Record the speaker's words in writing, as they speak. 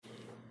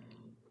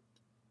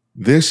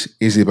This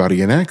is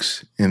Ibarian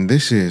X, and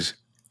this is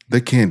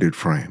The Candid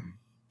Frame.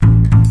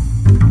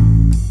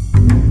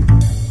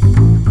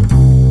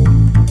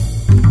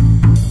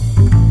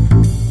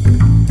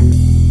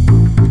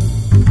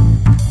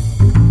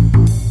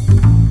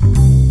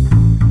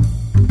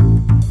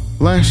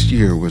 Last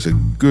year was a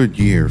good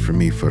year for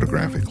me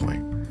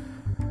photographically.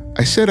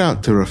 I set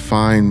out to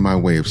refine my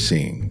way of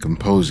seeing,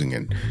 composing,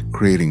 and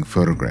creating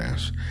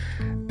photographs.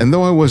 And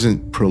though I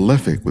wasn't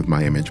prolific with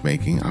my image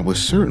making, I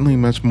was certainly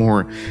much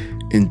more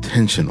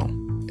intentional.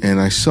 And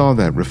I saw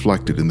that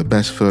reflected in the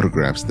best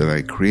photographs that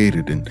I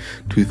created in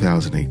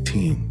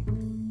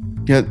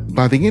 2018. Yet,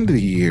 by the end of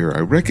the year,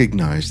 I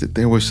recognized that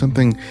there was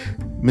something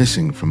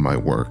missing from my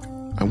work.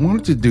 I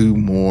wanted to do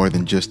more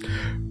than just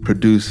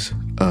produce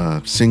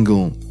a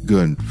single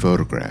good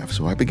photograph.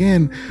 So I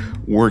began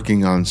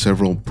working on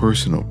several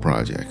personal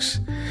projects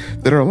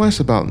that are less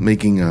about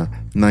making a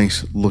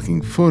nice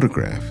looking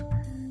photograph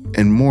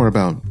and more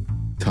about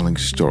telling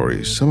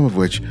stories, some of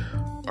which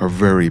are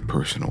very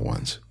personal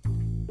ones.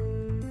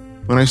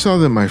 When I saw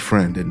that my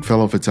friend and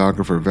fellow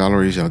photographer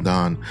Valerie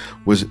Jardin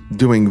was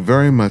doing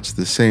very much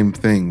the same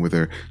thing with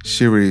her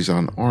series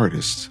on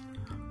artists,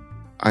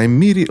 I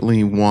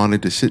immediately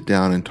wanted to sit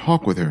down and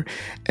talk with her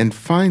and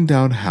find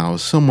out how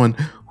someone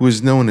who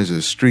is known as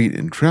a street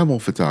and travel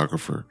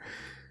photographer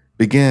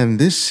began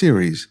this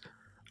series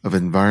of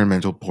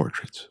environmental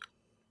portraits.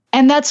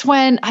 And that's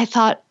when I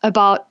thought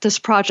about this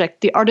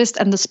project, The Artist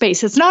and the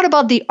Space. It's not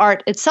about the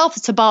art itself,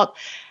 it's about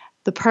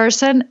the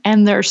person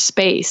and their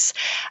space.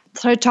 I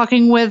started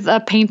talking with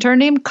a painter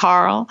named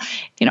Carl.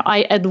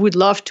 I would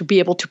love to be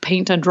able to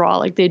paint and draw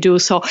like they do.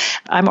 So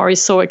I'm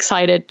always so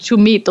excited to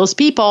meet those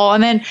people.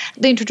 And then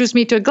they introduced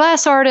me to a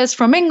glass artist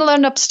from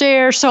England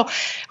upstairs. So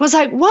it was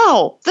like,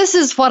 wow, this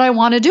is what I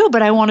want to do,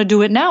 but I want to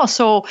do it now.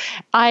 So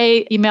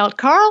I emailed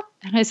Carl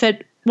and I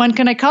said, when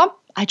can I come?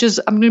 I'm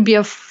going to be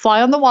a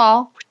fly on the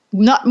wall,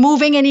 not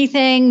moving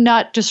anything,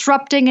 not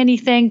disrupting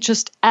anything,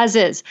 just as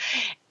is.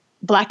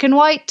 Black and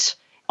white,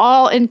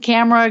 all in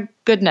camera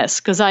goodness,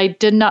 because I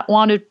did not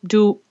want to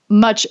do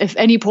much, if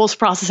any,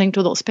 post-processing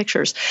to those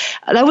pictures.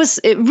 That was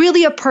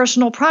really a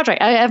personal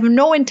project. I have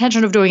no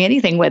intention of doing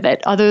anything with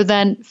it other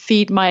than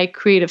feed my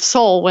creative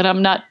soul when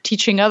I'm not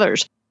teaching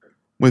others.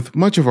 With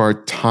much of our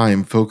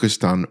time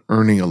focused on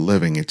earning a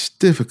living, it's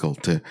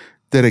difficult to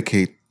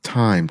dedicate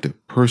time to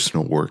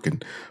personal work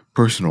and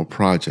personal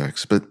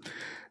projects. But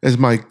as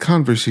my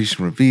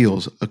conversation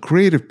reveals, a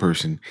creative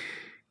person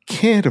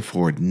can't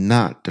afford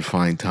not to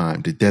find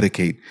time to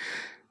dedicate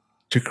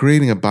to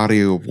creating a body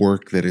of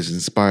work that is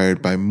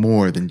inspired by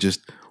more than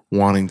just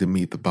wanting to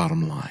meet the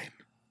bottom line.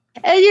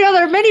 And,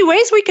 there are many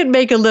ways we can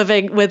make a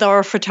living with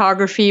our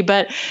photography,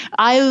 but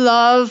I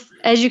love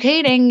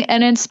educating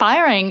and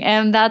inspiring,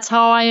 and that's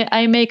how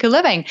I make a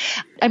living.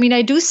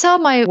 I do sell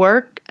my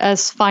work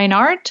as fine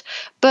art,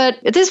 but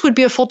this would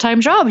be a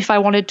full-time job if I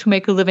wanted to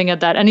make a living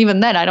at that. And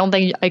even then, I don't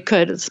think I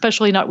could,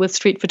 especially not with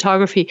street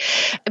photography.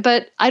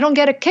 But I don't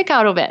get a kick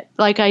out of it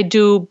like I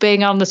do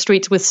being on the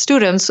streets with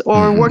students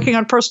or working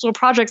on personal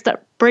projects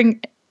that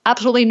bring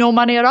absolutely no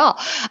money at all.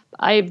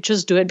 I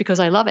just do it because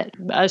I love it.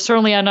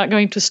 Certainly, I'm not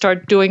going to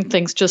start doing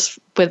things just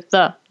with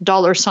the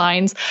dollar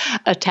signs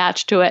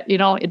attached to it.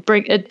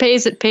 It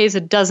pays,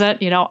 it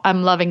doesn't.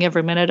 I'm loving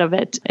every minute of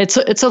it. It's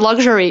a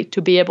luxury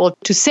to be able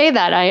to say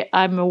that.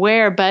 I'm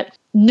aware, but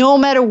no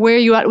matter where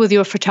you're at with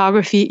your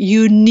photography,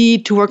 you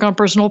need to work on a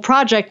personal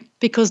project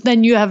because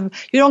then you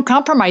don't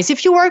compromise.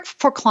 If you work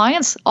for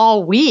clients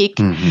all week,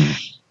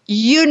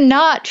 you're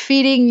not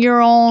feeding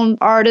your own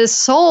artist's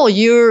soul.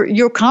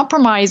 You're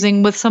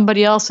compromising with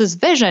somebody else's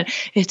vision.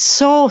 It's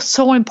so,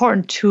 so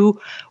important to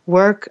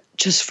work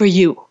just for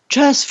you,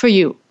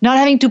 not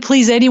having to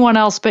please anyone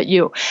else but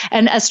you.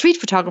 And as street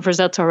photographers,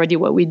 that's already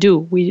what we do.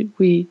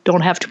 We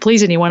don't have to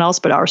please anyone else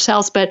but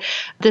ourselves. But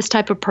this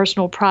type of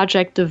personal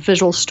project, the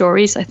visual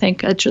stories, I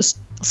think are just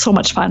so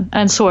much fun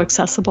and so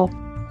accessible.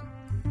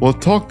 We'll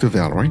talk to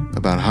Valerie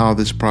about how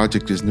this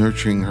project is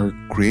nurturing her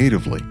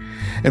creatively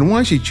and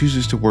why she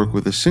chooses to work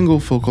with a single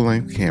focal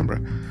length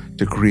camera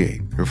to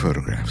create her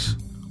photographs.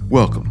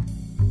 Welcome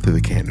to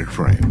The Candid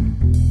Frame.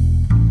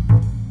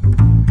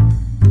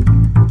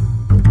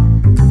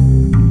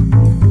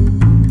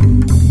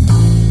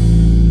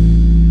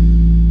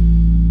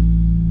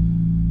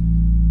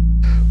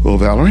 Well,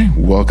 Valerie,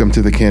 welcome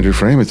to The Candid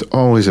Frame. It's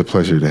always a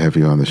pleasure to have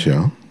you on the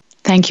show.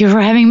 Thank you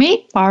for having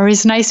me.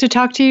 Always nice to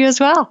talk to you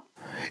as well.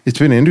 It's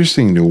been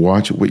interesting to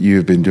watch what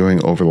you've been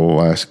doing over the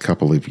last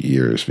couple of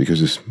years because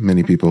there's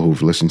many people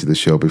who've listened to the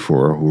show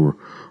before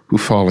who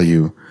follow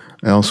you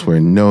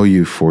elsewhere know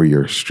you for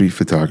your street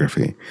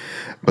photography.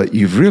 But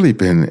you've really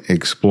been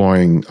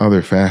exploring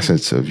other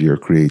facets of your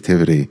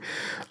creativity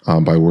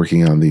by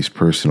working on these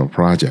personal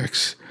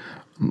projects.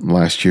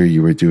 Last year,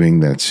 you were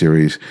doing that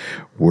series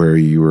where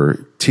you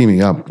were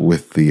teaming up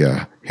with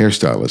the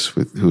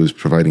hairstylist who was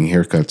providing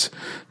haircuts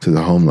to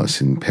the homeless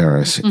in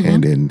Paris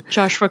and in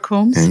Joshua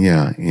Coombs.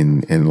 And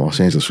in Los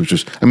Angeles,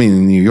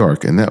 in New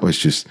York. And that was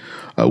just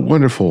a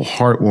wonderful,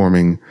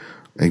 heartwarming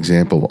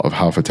example of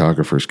how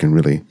photographers can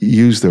really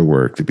use their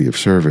work to be of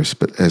service.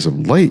 But as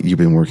of late, you've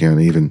been working on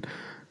even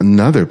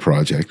another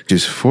project,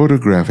 just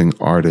photographing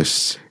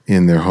artists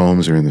in their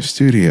homes or in the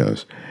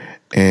studios.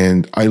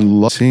 And I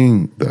love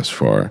seeing thus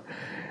far.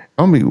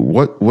 Tell me,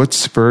 what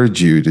spurred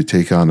you to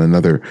take on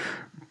another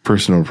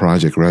personal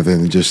project rather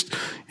than just,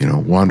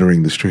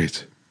 wandering the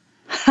streets?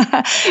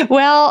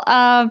 Well,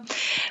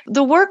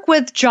 the work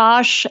with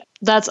Josh,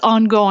 that's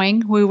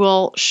ongoing. We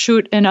will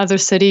shoot in other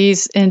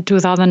cities in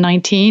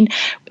 2019.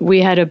 We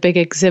had a big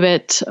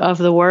exhibit of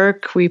the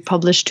work. We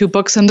published 2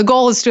 books, and the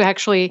goal is to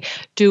actually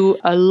do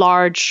a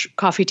large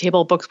coffee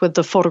table book with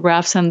the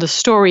photographs and the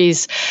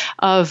stories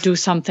of Do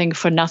Something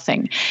for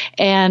Nothing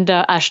and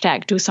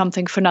hashtag Do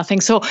Something for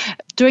Nothing. So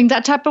doing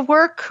that type of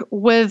work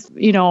with,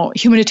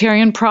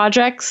 humanitarian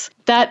projects,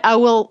 that I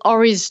will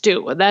always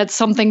do. That's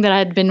something that I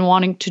had been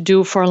wanting to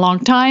do for a long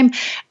time.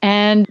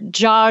 And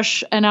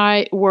Josh and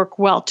I work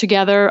well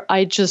together.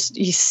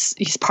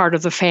 He's part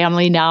of the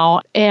family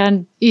now,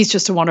 and he's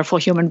just a wonderful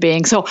human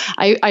being. So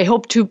I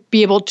hope to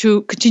be able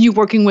to continue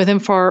working with him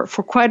for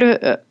quite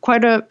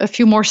a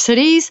few more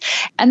cities.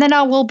 And then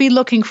I will be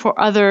looking for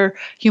other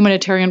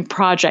humanitarian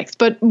projects,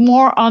 but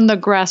more on the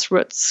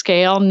grassroots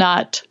scale,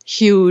 not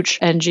huge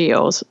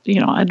NGOs.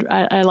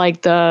 I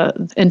like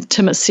the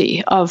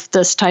intimacy of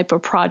this type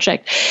of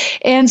project.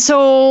 And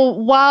so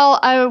while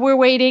we're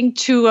waiting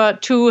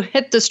to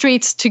hit the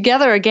streets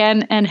together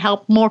again and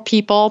help more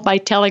people by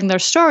telling their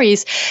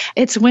stories,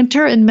 it's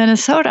winter in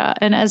Minnesota.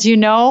 And as you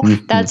know,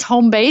 that's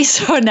home base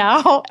for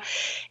now.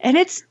 And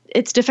it's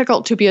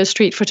difficult to be a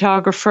street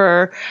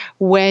photographer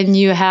when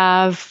you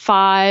have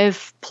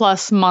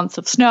 5+ months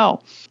of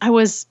snow. I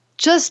was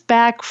just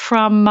back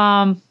from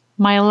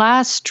my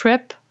last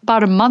trip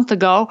about a month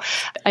ago.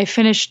 I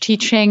finished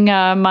teaching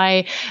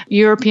my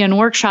European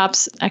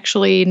workshops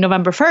actually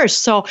November 1st.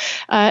 So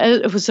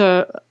it was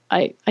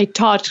I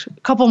taught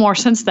a couple more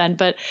since then,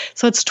 but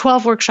so it's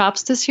 12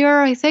 workshops this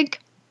year, I think.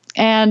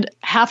 And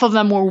half of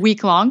them were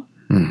week long.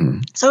 Mm-hmm.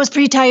 So I was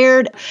pretty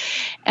tired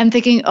and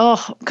thinking,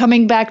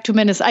 coming back to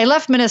Minnesota. I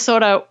left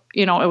Minnesota,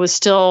 it was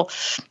still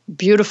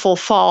beautiful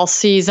fall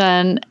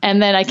season.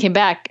 And then I came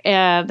back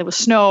and there was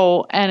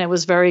snow and it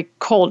was very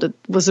cold. It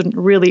was a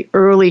really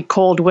early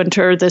cold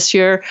winter this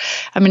year.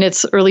 I mean,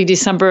 it's early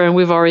December and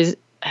we've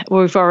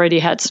already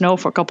had snow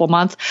for a couple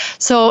months.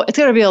 So it's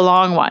going to be a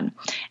long one.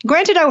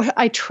 Granted,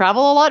 I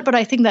travel a lot, but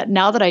I think that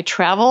now that I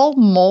travel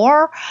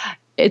more,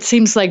 it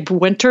seems like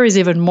winter is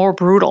even more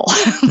brutal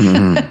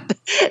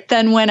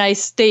than when I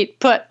stayed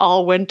put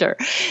all winter.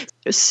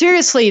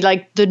 Seriously,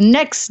 like the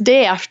next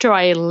day after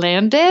I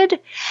landed,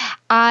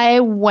 I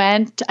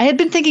had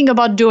been thinking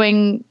about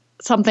doing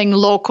something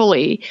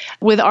locally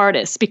with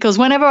artists, because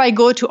whenever I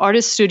go to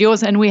artist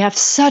studios, and we have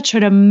such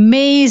an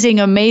amazing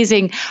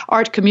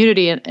art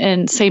community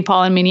in St.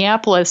 Paul and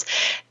Minneapolis,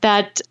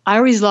 that I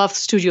always love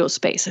studio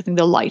space. I think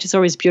the light is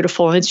always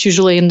beautiful, and it's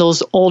usually in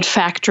those old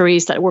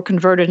factories that were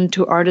converted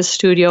into artist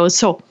studios.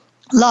 So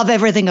love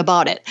everything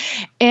about it.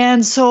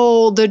 And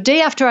so the day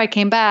after I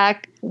came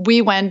back,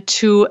 we went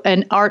to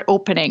an art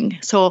opening.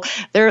 So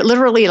there are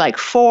literally like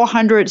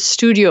 400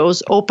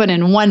 studios open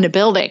in one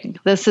building.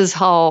 This is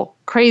how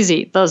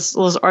crazy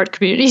those art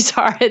communities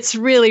are. It's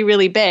really,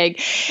 really big.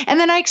 And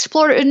then I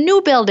explored a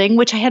new building,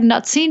 which I had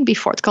not seen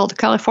before. It's called the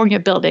California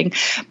Building.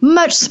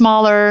 Much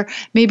smaller,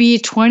 maybe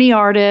 20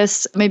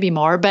 artists, maybe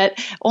more, but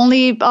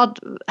only about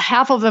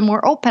half of them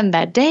were open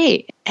that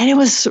day. And it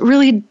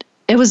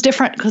was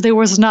different because there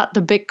was not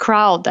the big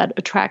crowd that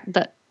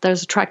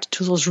was attracted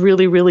to those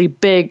really, really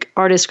big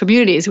artist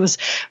communities. It was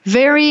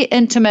very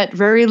intimate,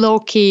 very low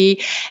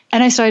key.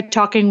 And I started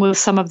talking with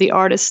some of the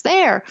artists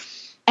there.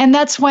 And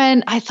that's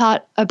when I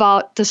thought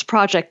about this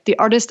project, the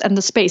artist and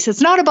the space.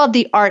 It's not about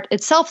the art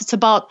itself. It's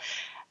about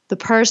the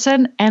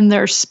person and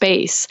their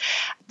space.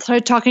 I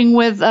started talking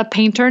with a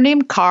painter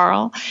named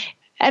Carl.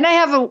 And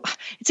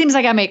it seems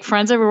like I make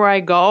friends everywhere I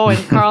go.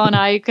 And Carl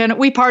and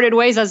we parted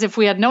ways as if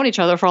we had known each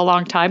other for a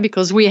long time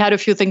because we had a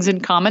few things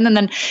in common. And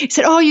then he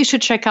said, you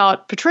should check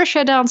out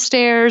Patricia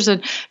downstairs,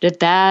 and did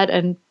that.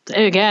 And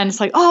again, it's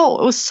like,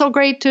 it was so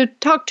great to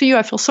talk to you.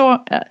 I feel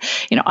so,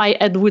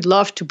 I would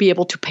love to be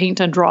able to paint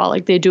and draw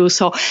like they do.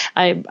 So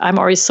I'm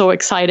always so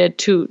excited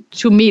to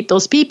meet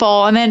those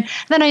people. And then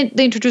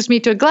they introduced me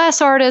to a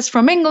glass artist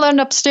from England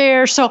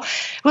upstairs. So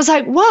it was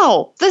like,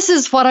 wow, this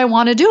is what I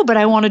want to do, but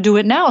I want to do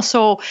it now.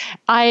 So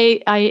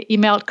I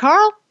emailed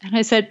Carl and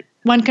I said,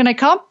 when can I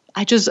come?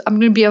 I'm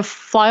going to be a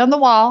fly on the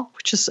wall,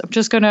 I'm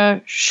just going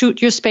to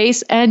shoot your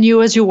space and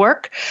you as you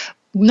work.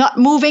 Not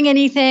moving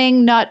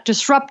anything, not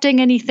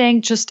disrupting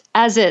anything, just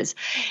as is.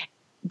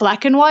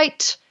 Black and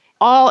white,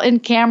 all in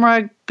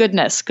camera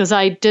goodness, because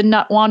I did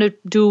not want to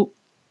do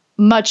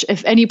much,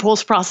 if any,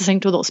 post-processing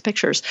to those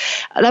pictures.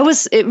 That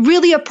was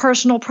really a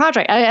personal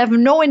project. I have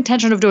no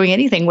intention of doing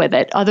anything with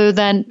it other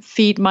than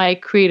feed my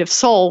creative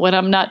soul when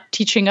I'm not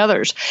teaching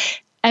others.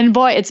 And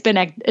boy, it's been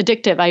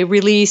addictive. I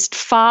released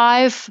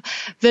 5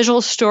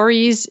 visual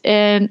stories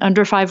in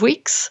under 5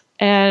 weeks.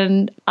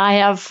 And I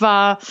have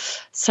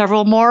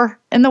several more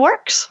in the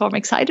works, so I'm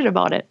excited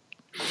about it.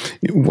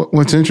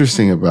 What's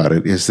interesting about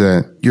it is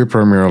that you're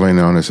primarily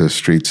known as a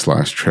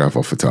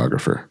street/travel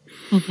photographer.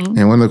 Mm-hmm.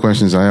 And one of the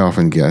questions I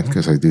often get,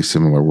 because I do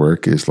similar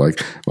work, is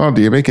like, well,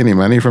 do you make any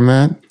money from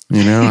that?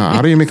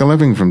 How do you make a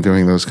living from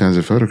doing those kinds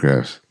of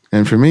photographs?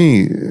 And for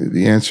me,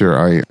 the answer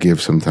I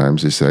give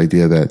sometimes is the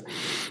idea that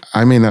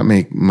I may not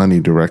make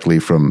money directly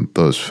from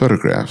those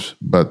photographs,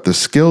 but the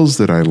skills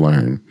that I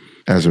learn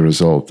as a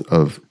result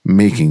of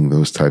making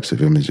those types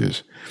of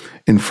images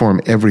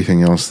inform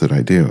everything else that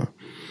I do.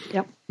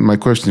 Yep. My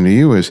question to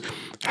you is,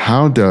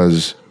 how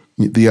does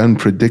the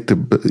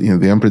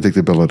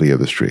unpredictability of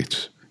the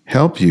streets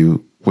help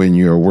you when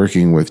you're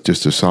working with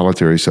just a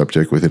solitary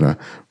subject within a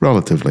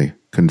relatively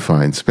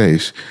confined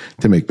space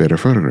to make better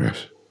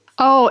photographs?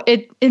 Oh,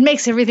 it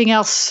makes everything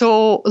else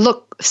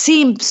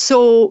seem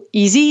so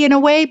easy in a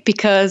way,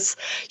 because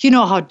you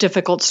know how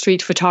difficult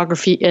street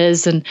photography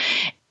is, and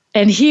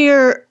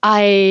here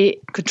I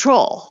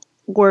control.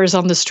 Whereas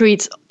on the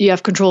streets, you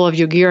have control of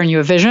your gear and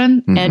your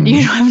vision, and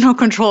you have no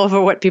control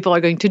over what people are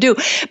going to do.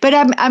 But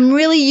I'm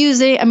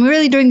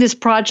really doing this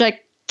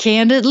project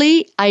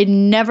candidly.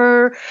 I'm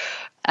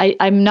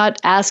not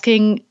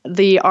asking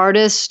the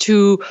artists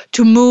to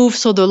move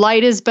so the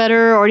light is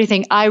better or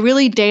anything. I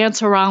really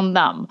dance around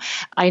them.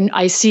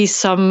 I see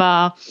some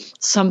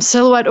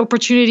silhouette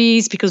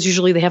opportunities, because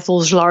usually they have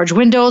those large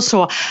windows.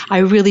 So I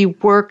really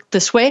work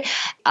this way.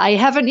 I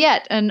haven't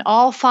yet. And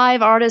all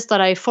 5 artists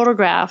that I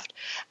photographed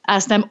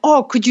asked them,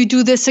 oh, could you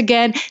do this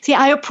again? See,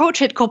 I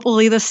approach it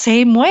completely the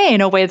same way in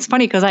a way. It's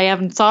funny because I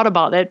haven't thought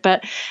about it,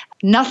 but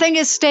nothing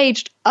is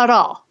staged at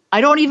all.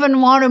 I don't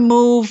even want to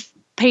move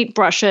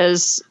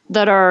paintbrushes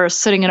that are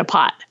sitting in a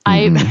pot.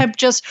 I'm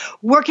just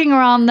working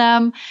around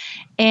them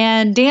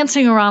and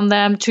dancing around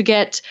them to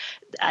get,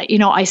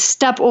 I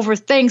step over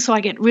things, so I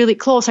get really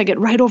close. I get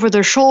right over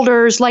their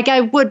shoulders like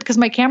I would, because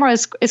my camera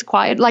is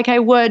quiet, like I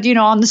would,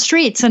 on the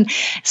streets. And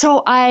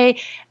so I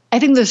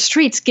think the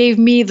streets gave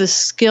me the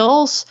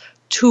skills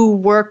to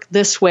work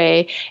this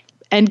way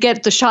and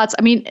get the shots.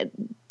 I mean,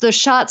 the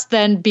shots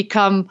then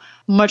become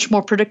much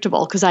more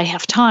predictable because I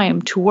have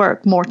time to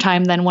work, more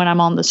time than when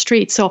I'm on the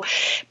street. So,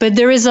 but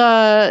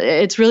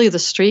it's really the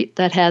street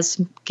that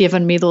has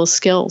given me those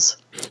skills.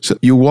 So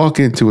you walk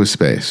into a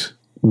space.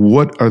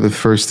 What are the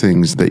first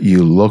things that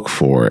you look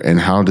for, and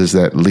how does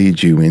that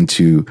lead you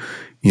into,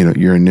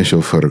 your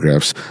initial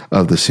photographs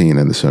of the scene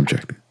and the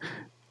subject?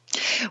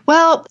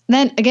 Well,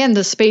 then again,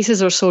 the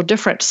spaces are so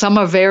different. Some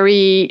are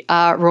very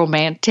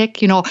romantic.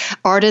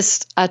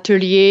 Artist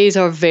ateliers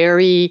are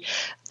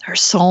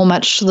there's so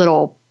much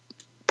little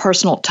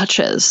personal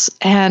touches.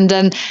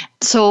 And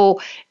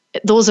so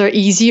those are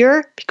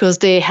easier because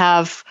they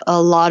have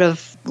a lot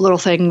of little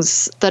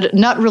things that are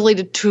not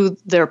related to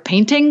their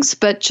paintings,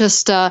 but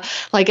just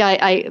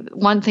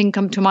one thing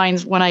come to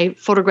mind when I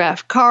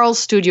photographed Carl's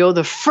studio.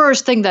 The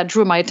first thing that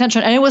drew my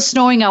attention, and it was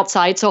snowing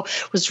outside, so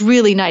it was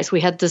really nice.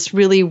 We had this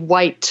really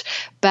white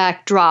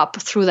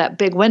backdrop through that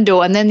big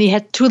window, and then he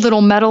had 2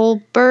 little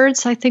metal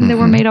birds. I think they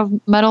were made of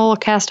metal,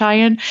 cast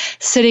iron,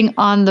 sitting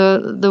on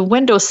the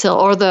windowsill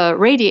or the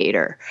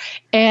radiator.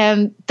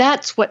 And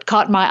that's what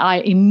caught my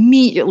eye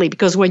immediately,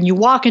 because when you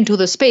walk into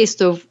the space,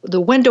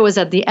 the window is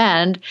at the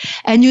end,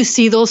 and you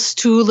see those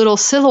 2 little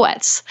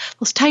silhouettes,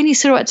 those tiny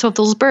silhouettes of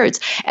those birds.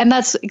 And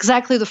that's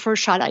exactly the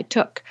first shot I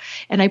took.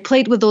 And I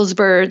played with those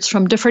birds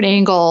from different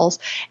angles.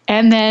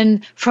 And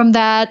then from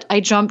that, I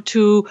jumped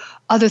to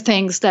other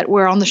things that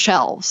were on the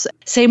shelves.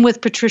 Same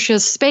with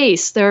Patricia's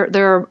space. There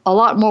are a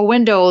lot more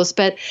windows,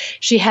 but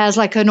she has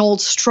like an old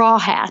straw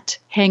hat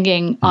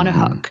hanging on a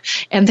hook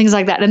and things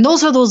like that. And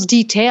those are those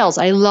details.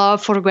 I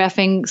love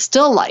photographing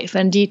still life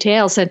and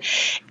details, and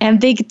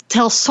they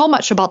tell so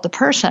much about the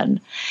person.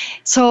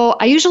 So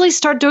I usually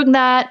start doing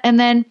that, and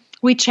then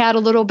we chat a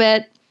little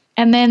bit,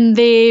 and then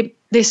they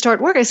start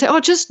work. I say, oh,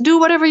 just do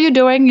whatever you're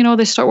doing.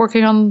 They start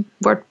working on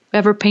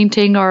whatever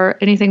painting or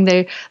anything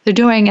they're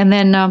doing, and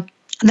then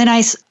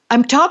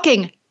I'm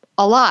talking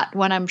a lot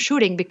when I'm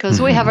shooting,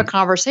 because we have a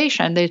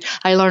conversation.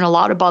 I learn a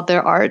lot about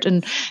their art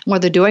and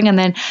what they're doing. And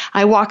then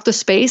I walk the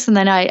space, and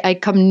then I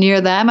come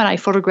near them and I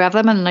photograph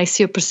them, and I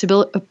see a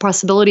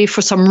possibility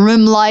for some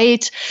rim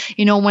light,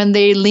 when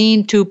they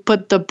lean to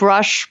put the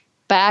brush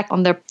back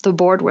on the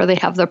board where they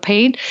have their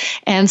paint.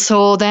 And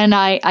so then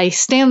I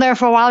stand there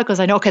for a while, because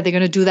I know, okay, they're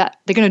going to do that.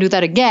 They're going to do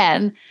that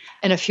again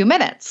in a few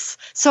minutes.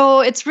 So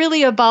it's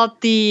really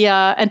about the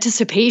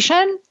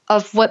anticipation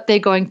of what they're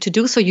going to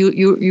do. So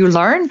you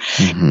learn.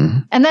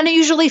 And then I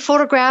usually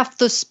photograph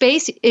the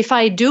space. If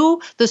I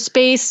do the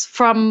space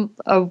from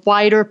a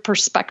wider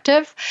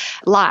perspective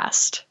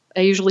last.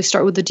 I usually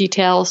start with the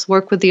details,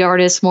 work with the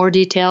artist, more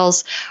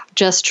details,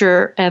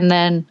 gesture, and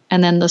then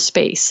the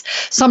space.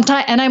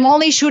 Sometimes, and I'm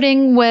only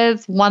shooting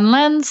with one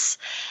lens.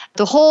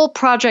 The whole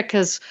project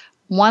is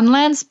one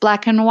lens,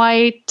 black and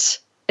white,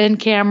 in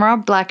camera,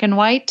 black and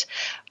white.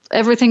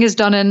 Everything is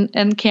done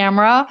in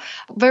camera.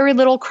 Very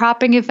little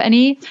cropping, if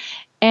any.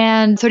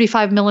 and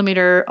 35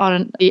 millimeter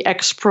on the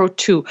X Pro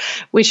 2,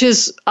 which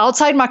is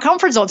outside my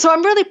comfort zone. So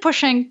I'm really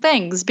pushing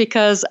things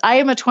because I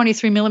am a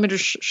 23 millimeter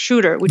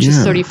shooter, which is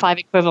 35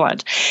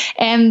 equivalent.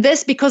 And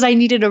this because I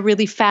needed a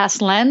really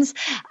fast lens,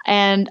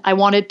 and I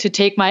wanted to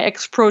take my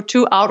X Pro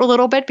 2 out a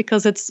little bit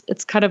because it's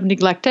kind of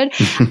neglected.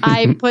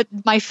 I put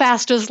my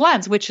fastest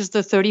lens, which is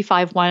the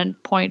 35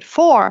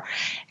 1.4,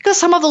 because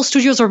some of those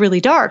studios are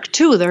really dark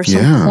too. There are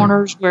some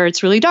corners where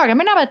it's really dark. I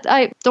mean,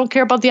 I don't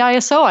care about the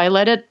ISO. I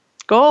let it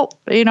go.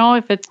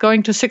 If it's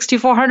going to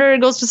 6400,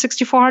 it goes to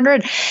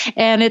 6400,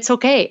 and it's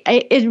okay.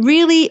 It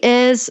really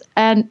is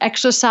an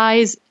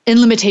exercise in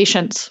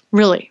limitations,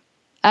 really.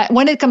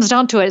 When it comes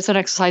down to it, it's an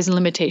exercise in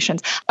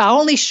limitations. I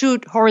only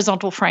shoot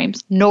horizontal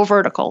frames, no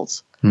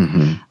verticals.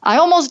 I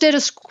almost did a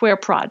square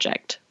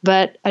project,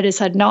 but I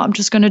decided, no, I'm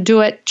just going to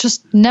do it.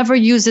 Just never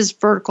uses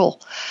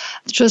vertical,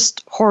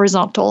 just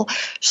horizontal,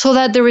 so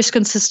that there is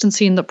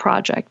consistency in the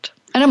project.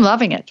 And I'm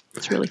loving it.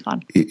 It's really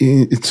fun.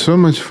 It's so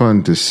much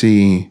fun to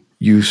see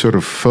you sort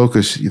of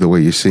focus the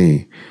way you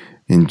see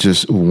in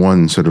just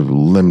one sort of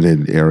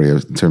limited area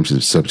in terms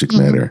of subject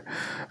matter.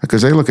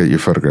 Because I look at your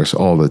photographs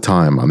all the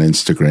time on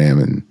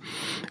Instagram,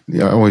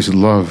 and I always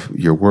love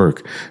your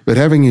work. But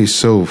having you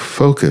so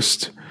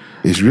focused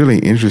is really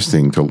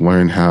interesting to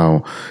learn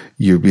how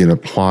you've been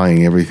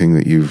applying everything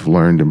that you've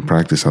learned and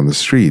practiced on the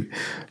street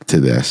to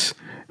this.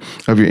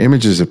 Of your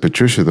images of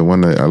Patricia, the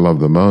one that I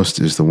love the most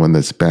is the one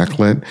that's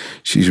backlit.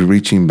 She's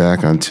reaching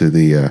back onto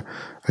the,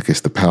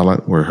 the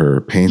palette where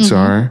her paints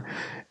are,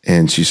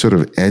 and she's sort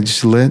of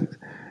edge lit.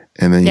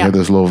 And then you have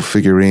those little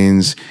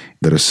figurines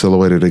that are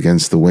silhouetted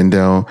against the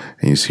window,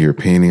 and you see her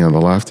painting on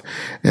the left.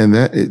 And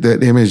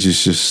that image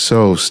is just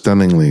so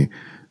stunningly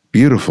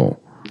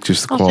beautiful.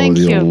 Just the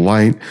quality of the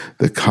light,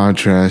 the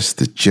contrast,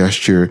 the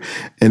gesture,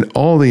 and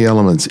all the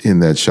elements in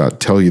that shot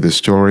tell you the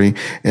story,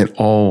 and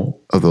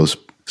all of those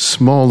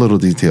small little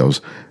details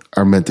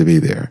are meant to be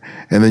there.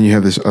 And then you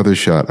have this other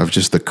shot of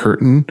just the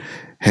curtain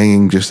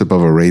hanging just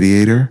above a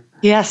radiator.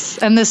 Yes,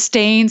 and the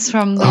stains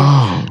from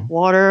the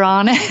water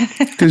on it.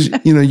 Because,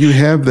 you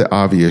have the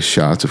obvious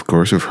shots, of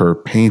course, of her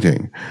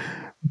painting.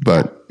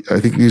 But I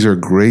think these are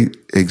great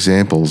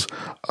examples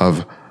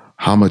of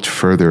how much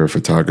further a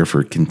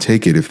photographer can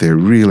take it if they're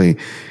really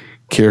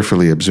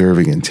carefully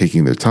observing and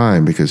taking their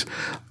time. Because,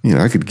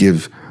 I could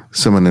give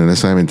someone an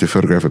assignment to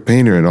photograph a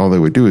painter, and all they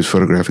would do is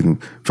photograph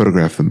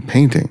them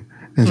painting.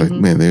 And it's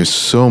like, man, there's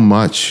so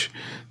much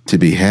to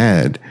be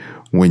had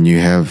when you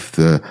have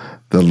the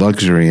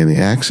luxury and the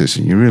access,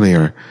 and you really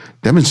are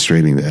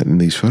demonstrating that in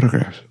these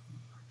photographs.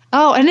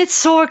 Oh, and it's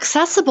so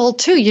accessible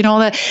too.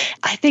 That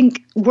I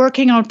think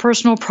working on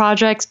personal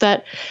projects,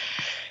 that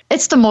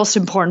it's the most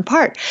important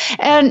part,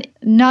 and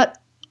not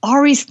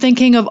always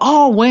thinking of,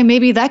 well,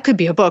 maybe that could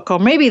be a book, or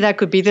maybe that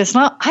could be this.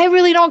 No, I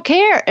really don't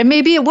care. And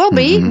maybe it will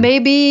be.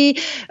 Maybe,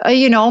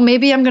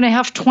 maybe I'm going to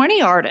have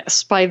 20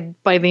 artists by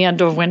the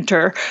end of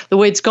winter. The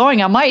way it's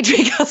going, I might,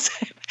 because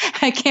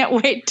I can't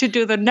wait to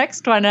do the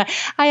next one.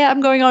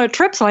 I'm going on a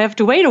trip, so I have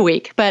to wait a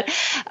week. But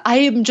I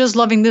am just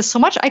loving this so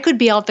much. I could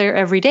be out there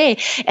every day.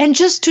 And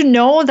just to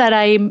know that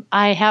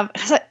I have,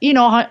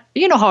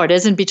 how it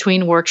is in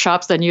between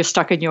workshops, then you're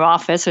stuck in your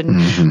office.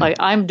 And like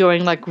I'm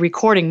doing like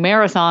recording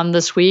marathon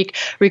this week,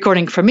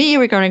 recording for me,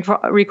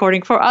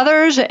 recording for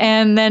others.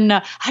 And then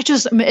I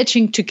just am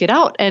itching to get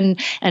out and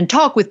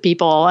talk with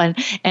people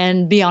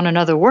and be on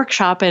another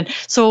workshop. And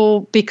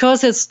so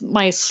because it's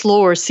my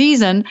slower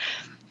season,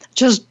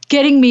 just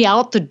getting me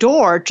out the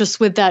door just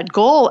with that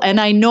goal.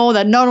 And I know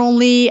that not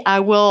only I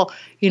will,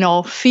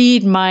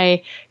 feed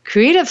my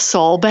creative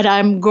soul, but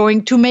I'm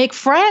going to make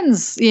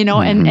friends,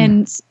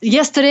 and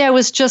yesterday I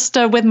was just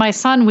with my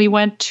son. We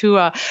went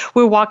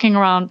we're walking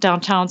around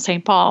downtown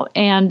St. Paul,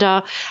 and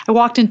I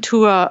walked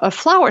into a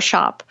flower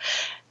shop,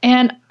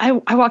 and I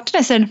walked in,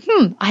 I said,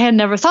 I had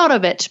never thought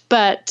of it,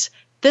 but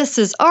this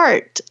is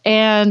art.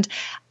 And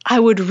I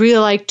would really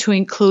like to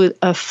include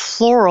a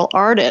floral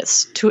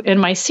artist in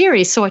my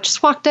series. So I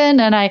just walked in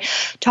and I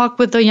talked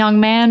with a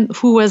young man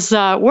who was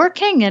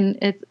working, and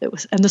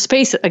and the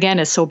space again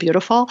is so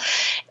beautiful.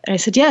 And I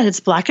said, yeah, it's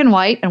black and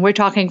white, and we're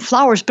talking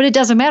flowers, but it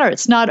doesn't matter.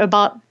 It's not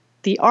about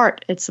the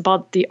art. It's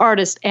about the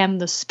artist and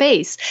the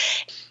space.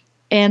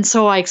 And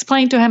so I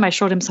explained to him, I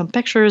showed him some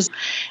pictures,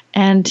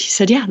 and he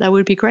said, yeah, that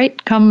would be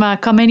great. Come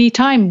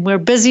anytime. We're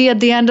busy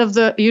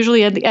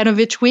usually at the end of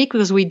each week,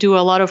 because we do a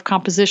lot of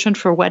composition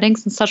for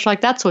weddings and such like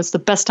that. So it's the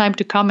best time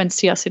to come and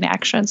see us in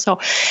action. So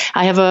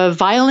I have a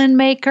violin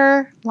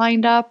maker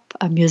lined up,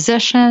 a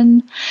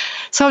musician.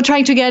 So I'm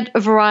trying to get a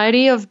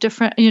variety of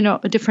different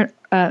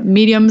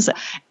mediums,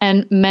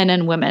 and men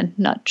and women,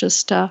 not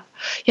just, so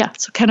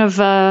kind of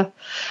a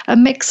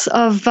mix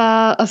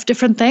of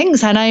different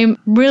things. And I'm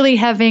really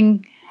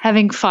having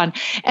fun.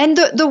 And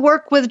the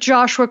work with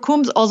Joshua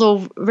Coombs,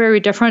 although very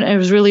different, it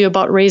was really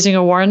about raising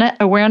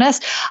awareness.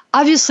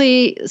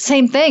 Obviously,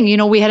 same thing.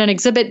 We had an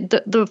exhibit.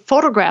 The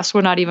photographs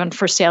were not even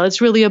for sale.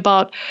 It's really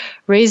about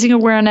raising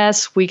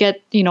awareness. We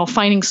get,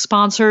 finding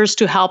sponsors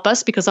to help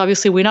us, because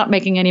obviously we're not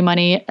making any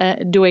money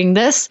doing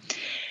this.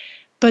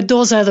 But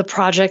those are the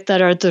projects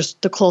that are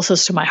the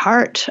closest to my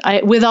heart,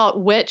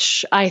 without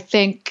which I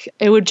think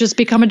it would just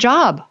become a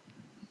job.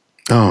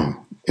 Oh,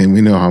 and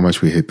we know how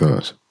much we hate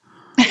those.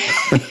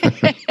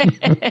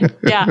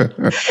 Yeah.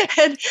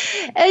 And,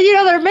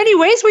 there are many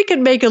ways we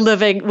can make a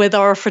living with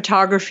our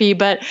photography,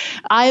 but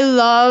I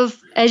love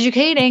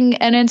educating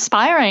and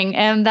inspiring,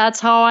 and that's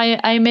how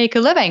I make a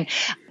living.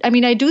 I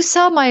mean, I do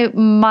sell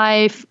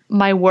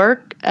my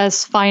work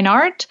as fine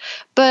art,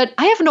 but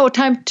I have no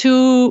time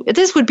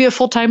this would be a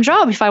full-time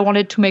job if I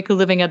wanted to make a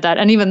living at that.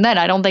 And even then,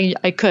 I don't think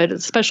I could,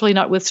 especially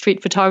not with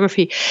street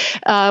photography.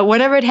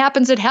 Whenever it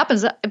happens, it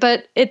happens.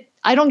 But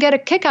I don't get a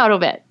kick out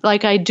of it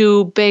like I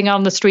do being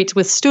on the streets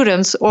with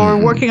students or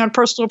working on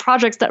personal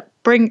projects that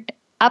bring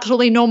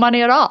absolutely no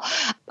money at all.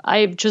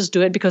 I just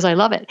do it because I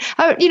love it.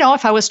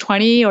 If I was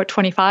 20 or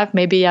 25,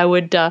 maybe I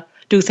would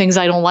do things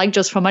I don't like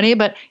just for money,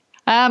 but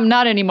I'm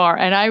not anymore.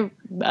 And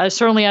I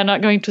certainly am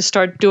not going to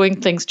start doing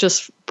things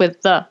just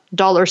with the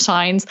dollar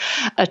signs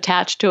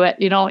attached to it.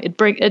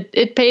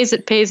 It pays,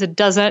 it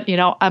doesn't.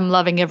 I'm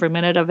loving every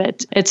minute of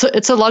it.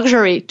 It's a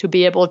luxury to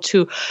be able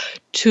to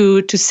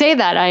say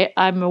that.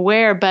 I'm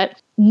aware,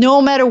 but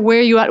no matter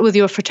where you're at with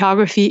your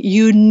photography,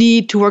 you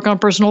need to work on a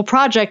personal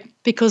project,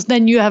 because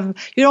then you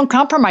don't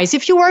compromise.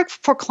 If you work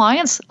for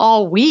clients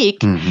all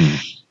week,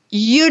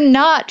 you're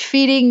not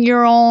feeding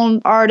your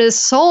own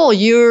artist soul.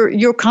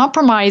 You're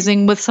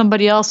compromising with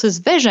somebody else's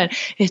vision.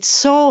 It's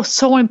so,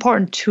 so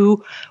important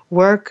to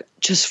work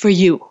just for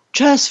you,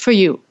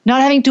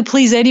 not having to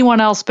please anyone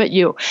else but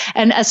you.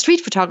 And as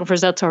street photographers,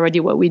 that's already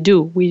what we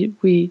do.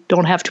 We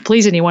don't have to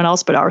please anyone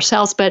else but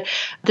ourselves. But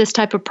this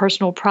type of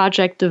personal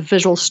project of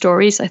visual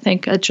stories, I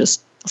think, are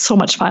just so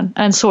much fun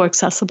and so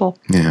accessible.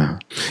 Yeah.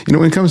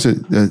 When it comes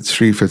to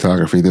street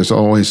photography, there's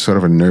always sort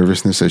of a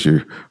nervousness as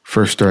you're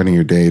first starting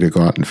your day to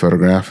go out and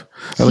photograph,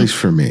 at least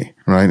for me,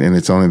 right? And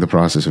it's only the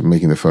process of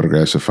making the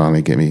photographs that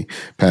finally get me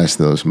past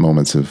those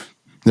moments of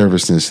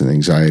nervousness and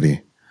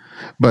anxiety.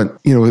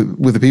 But,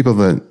 with the people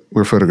that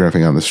we're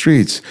photographing on the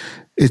streets,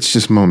 it's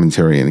just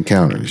momentary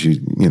encounters.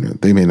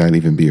 They may not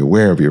even be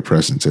aware of your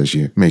presence as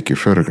you make your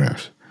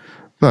photographs.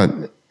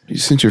 But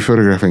since you're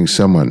photographing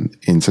someone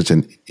in such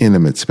an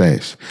intimate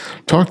space,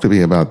 talk to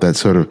me about that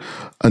sort of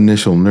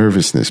initial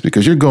nervousness,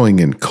 because you're going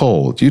in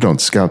cold. You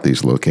don't scout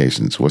these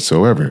locations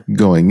whatsoever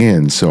going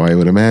in. So I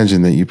would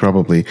imagine that you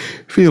probably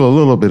feel a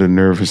little bit of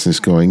nervousness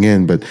going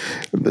in, but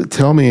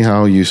tell me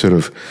how you sort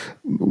of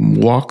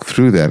walk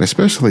through that,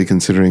 especially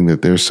considering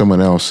that there's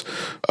someone else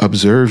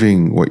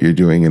observing what you're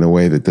doing in a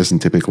way that doesn't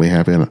typically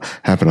happen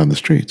on the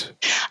streets.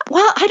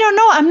 Well, I don't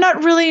know. I'm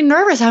not really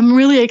nervous. I'm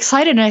really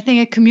excited. And I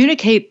think I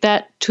communicate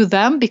that to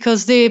them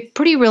because they're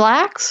pretty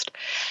relaxed.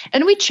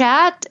 And we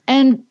chat,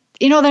 and,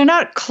 they're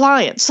not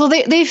clients. So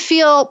they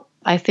feel,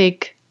 I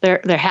think,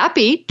 they're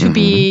happy to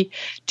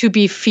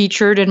be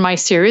featured in my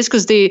series,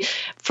 because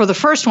for the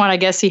first one, I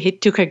guess he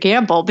took a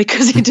gamble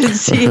because he didn't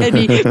see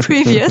any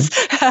previous.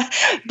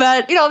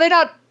 But they're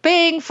not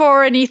paying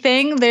for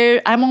anything.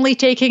 I'm only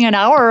taking an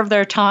hour of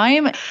their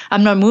time.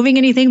 I'm not moving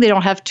anything. They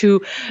don't have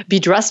to be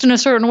dressed in a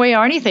certain way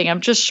or anything.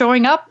 I'm just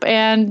showing up,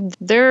 and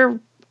they're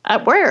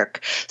at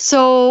work.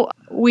 So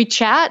we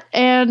chat,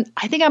 and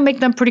I think I make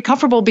them pretty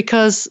comfortable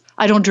because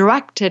I don't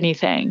direct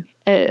anything.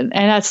 And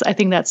I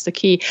think that's the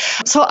key.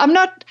 So I'm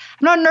not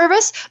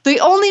nervous. The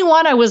only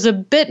one I was a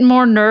bit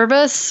more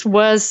nervous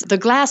was the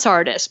glass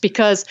artist,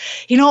 because,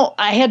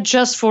 I had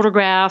just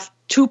photographed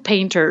 2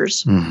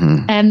 painters.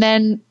 And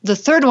then the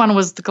third one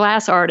was the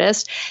glass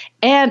artist,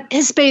 and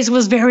his space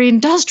was very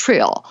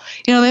industrial.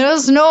 There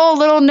was no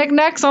little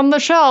knickknacks on the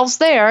shelves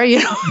there.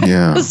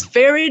 Yeah. It was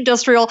very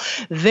industrial,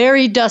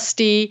 very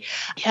dusty.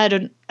 He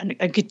had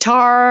a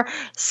guitar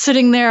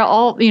sitting there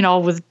all,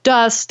 with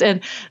dust,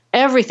 and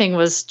everything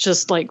was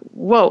just like,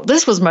 whoa,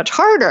 this was much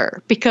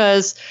harder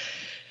because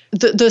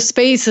the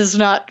space is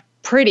not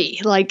pretty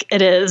like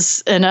it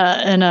is in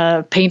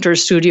a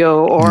painter's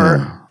studio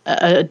or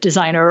a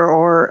designer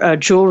or a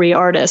jewelry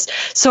artist.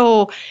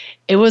 So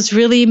it was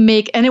really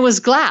and it was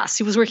glass.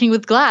 He was working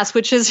with glass,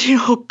 which is,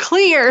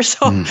 clear. So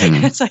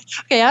it's like,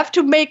 okay, I have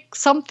to make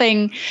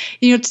something,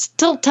 to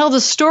still tell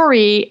the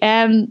story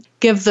and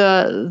give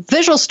the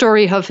visual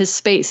story of his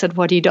space and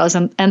what he does.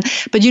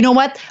 But you know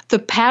what? The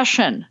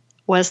passion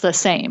was the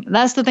same.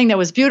 That's the thing that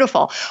was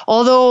beautiful.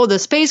 Although the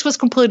space was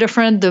completely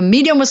different, the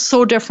medium was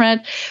so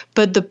different,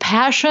 but the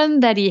passion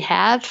that he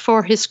had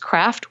for his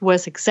craft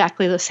was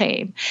exactly the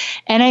same.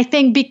 And I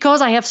think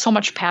because I have so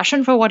much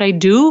passion for what I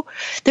do,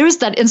 there is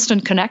that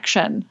instant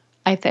connection,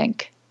 I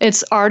think.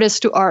 It's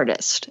artist to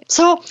artist.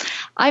 So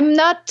I'm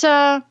not...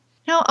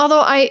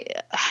 although I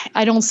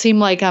don't seem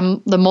like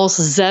I'm the most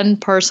Zen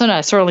person,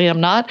 I certainly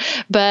am not,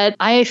 but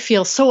I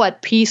feel so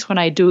at peace when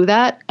I do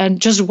that.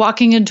 And just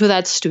walking into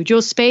that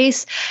studio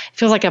space, it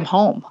feels like I'm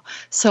home.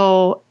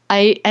 So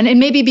and it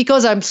may be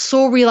because I'm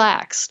so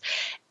relaxed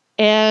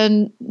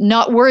and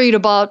not worried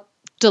about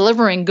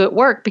delivering good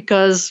work,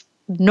 because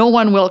no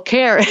one will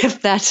care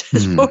if that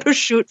photo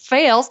shoot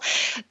fails.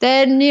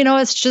 Then,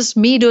 it's just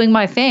me doing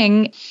my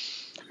thing.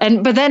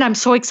 But then I'm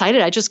so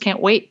excited. I just can't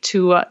wait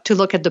to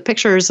look at the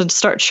pictures and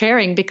start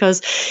sharing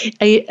because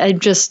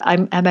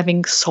I'm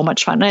having so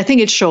much fun. And I think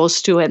it shows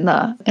too in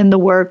the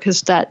work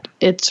is that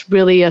it's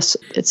really it's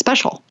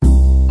special.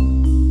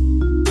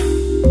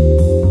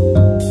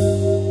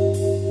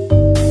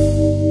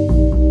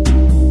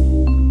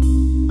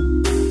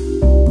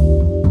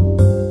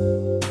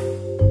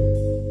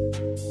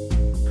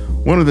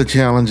 One of the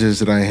challenges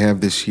that I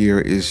have this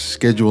year is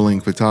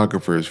scheduling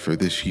photographers for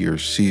this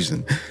year's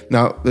season.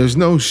 Now, there's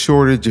no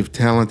shortage of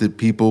talented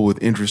people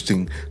with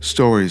interesting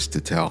stories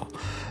to tell.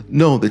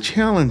 No, the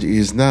challenge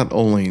is not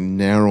only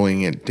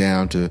narrowing it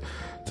down to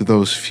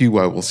those few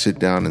I will sit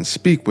down and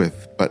speak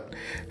with, but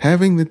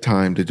having the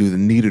time to do the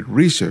needed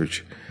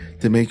research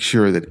to make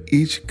sure that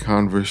each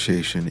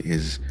conversation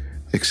is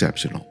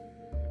exceptional.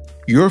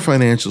 Your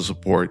financial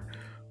support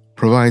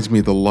provides me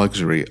the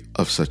luxury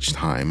of such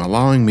time,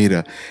 allowing me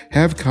to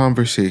have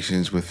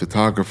conversations with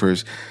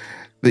photographers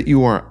that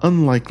you are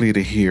unlikely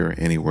to hear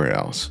anywhere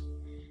else.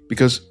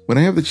 Because when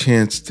I have the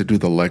chance to do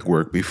the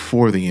legwork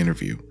before the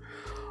interview,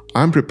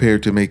 I'm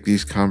prepared to make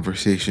these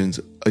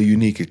conversations a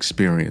unique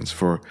experience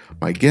for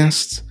my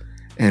guests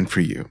and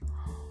for you.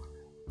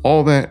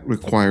 All that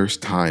requires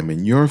time,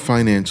 and your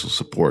financial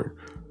support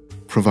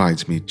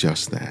provides me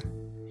just that.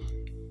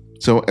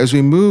 So as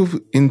we move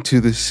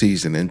into this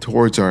season and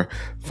towards our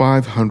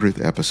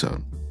 500th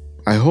episode,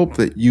 I hope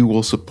that you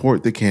will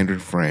support The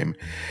Candid Frame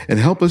and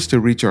help us to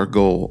reach our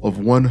goal of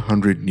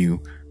 100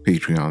 new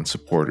Patreon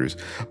supporters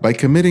by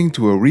committing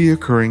to a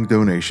reoccurring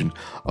donation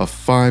of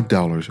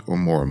 $5 or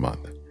more a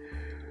month.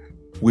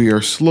 We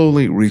are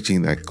slowly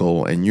reaching that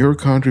goal, and your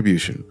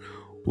contribution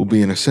will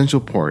be an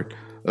essential part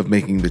of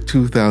making the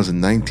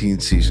 2019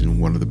 season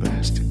one of the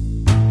best.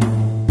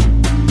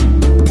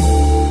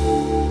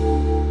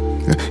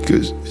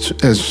 Because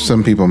as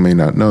some people may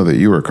not know, that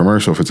you were a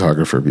commercial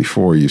photographer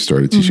before you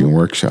started teaching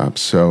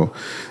workshops. So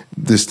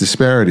this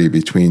disparity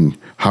between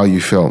how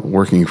you felt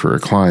working for a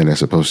client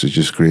as opposed to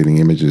just creating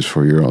images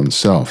for your own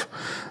self,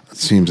 it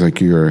seems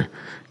like you're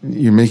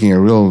making a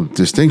real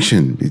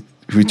distinction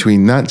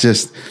between not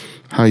just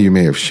how you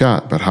may have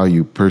shot, but how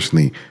you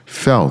personally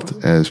felt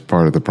as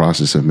part of the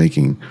process of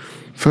making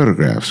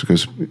photographs.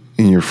 Because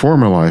in your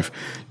former life,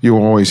 you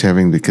were always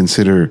having to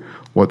consider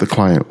what the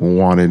client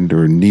wanted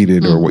or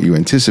needed or what you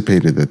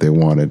anticipated that they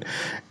wanted.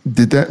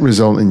 Did that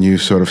result in you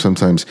sort of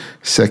sometimes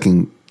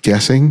second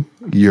guessing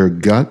your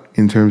gut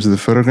in terms of the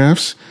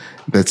photographs?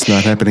 That's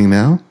not happening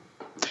now?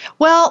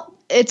 Well,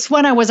 it's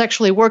when I was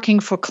actually working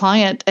for a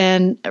client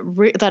and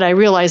that I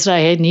realized I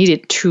had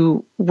needed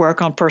to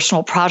work on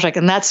personal project.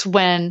 And that's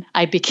when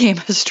I became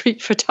a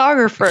street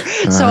photographer.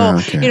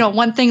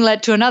 One thing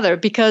led to another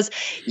because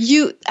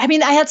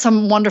I had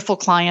some wonderful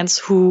clients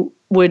who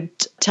would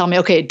tell me,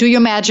 okay, do your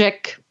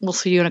magic. We'll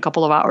see you in a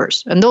couple of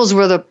hours. And those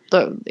were the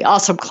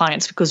awesome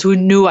clients because who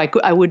knew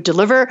I would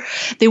deliver.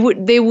 They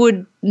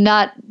would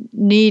not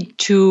need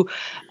to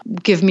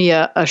give me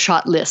a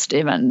shot list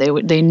even.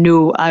 They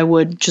knew I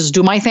would just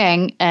do my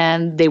thing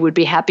and they would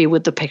be happy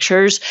with the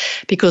pictures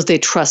because they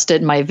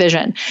trusted my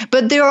vision.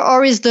 But there are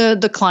always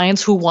the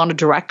clients who want to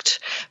direct,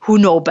 who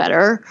know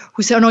better,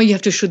 who say, oh, no, you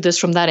have to shoot this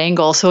from that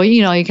angle. So,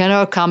 you kind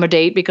of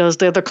accommodate because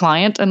they're the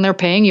client and they're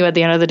paying you at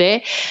the end of the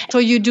day. So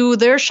you do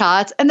their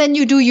shots and then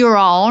you do your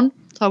own.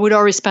 So I would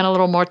always spend a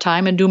little more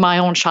time and do my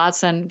own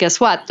shots. And guess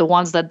what? The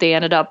ones that they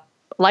ended up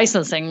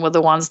licensing were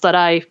the ones that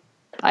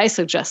I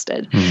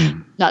suggested,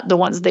 not the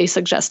ones they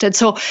suggested.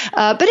 So,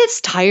 but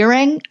it's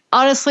tiring.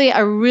 Honestly,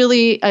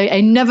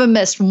 I never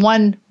missed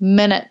 1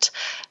 minute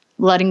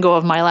letting go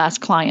of my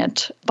last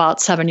client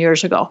about 7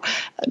 years ago.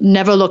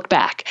 Never looked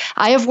back.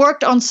 I have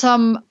worked on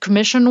some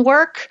commission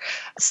work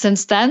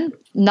since then.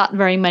 Not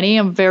very many.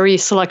 I'm very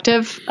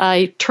selective.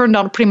 I turned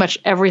down pretty much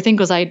everything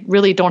because I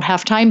really don't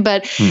have time,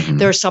 but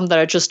there are some that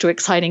are just too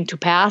exciting to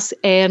pass.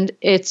 And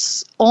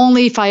it's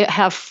only if I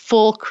have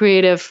full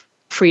creative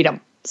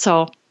freedom.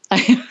 So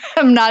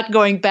I'm not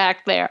going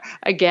back there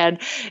again.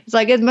 It's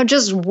like I'm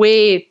just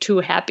way too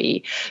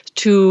happy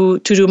to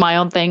do my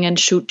own thing and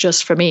shoot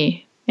just for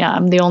me. Yeah,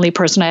 I'm the only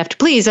person I have to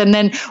please. And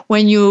then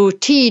when you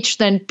teach,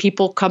 then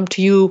people come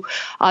to you,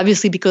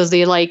 obviously, because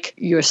they like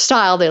your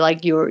style, they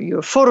like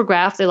your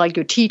photograph, they like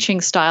your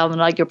teaching style, and they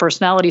like your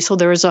personality. So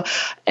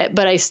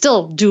but I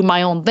still do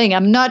my own thing.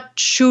 I'm not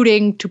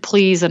shooting to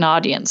please an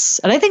audience.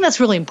 And I think that's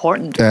really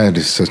important. That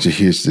is such a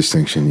huge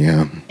distinction,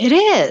 yeah. It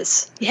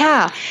is,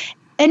 yeah.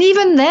 And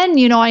even then,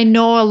 I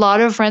know a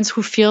lot of friends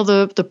who feel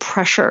the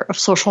pressure of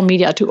social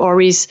media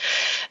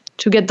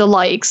to get the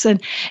likes and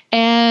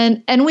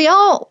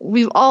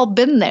we've all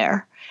been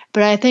there.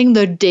 But I think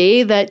the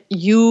day that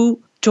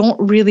you don't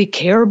really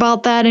care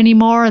about that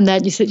anymore and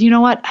that you said, you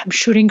know what, I'm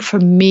shooting for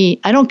me.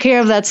 I don't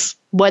care if that's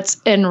what's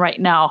in right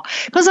now.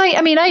 Because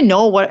I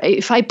know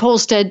if I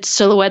posted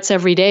silhouettes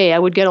every day, I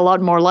would get a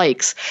lot more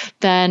likes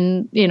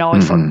than,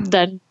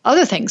 than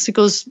other things,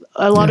 because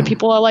a lot of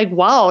people are like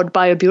wowed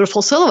by a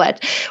beautiful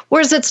silhouette.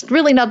 Whereas it's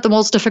really not the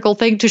most difficult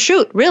thing to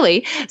shoot,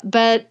 really.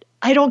 But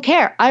I don't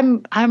care.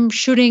 I'm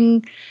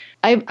shooting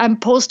I'm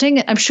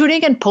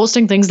shooting and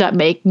posting things that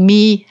make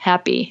me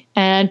happy,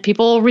 and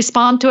people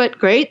respond to it.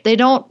 Great.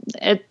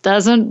 It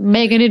doesn't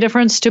make any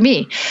difference to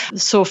me.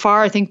 So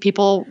far, I think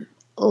people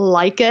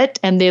like it,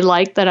 and they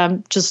like that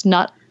I'm just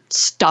not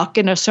stuck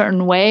in a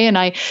certain way. And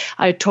I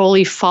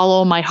totally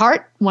follow my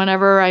heart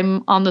whenever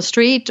I'm on the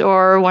street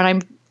or when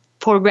I'm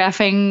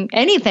photographing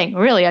anything,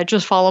 really. I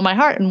just follow my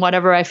heart and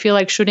whatever I feel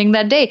like shooting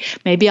that day.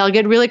 Maybe I'll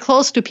get really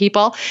close to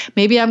people.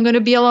 Maybe I'm going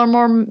to be a little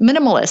more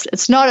minimalist.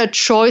 It's not a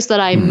choice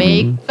that I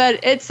make, but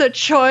it's a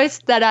choice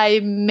that I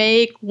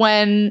make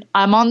when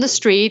I'm on the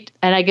street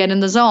and I get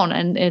in the zone.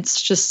 And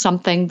it's just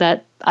something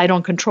that I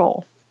don't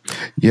control.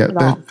 Yeah,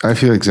 I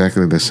feel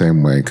exactly the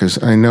same way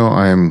because I know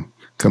I'm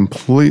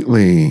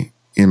completely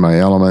in my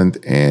element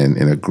and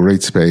in a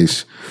great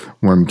space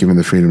where I'm given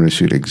the freedom to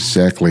shoot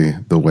exactly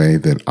the way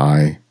that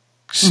I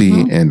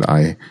see and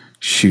I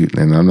shoot.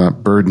 And I'm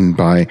not burdened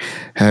by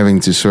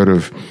having to sort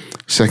of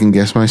second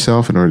guess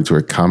myself in order to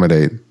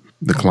accommodate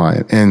the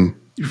client. And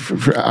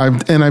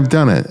I've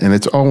done it, and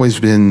it's always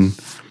been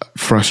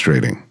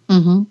frustrating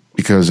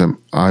because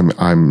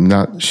I'm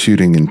not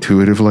shooting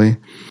intuitively,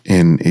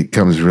 and it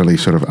comes really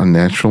sort of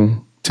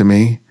unnatural to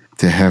me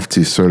to have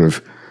to sort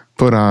of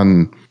put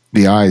on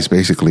the eyes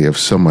basically of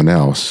someone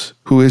else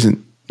who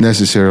isn't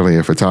necessarily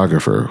a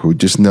photographer, who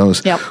just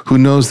knows, who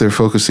knows they're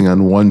focusing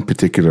on one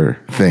particular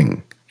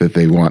thing that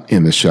they want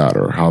in the shot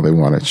or how they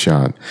want it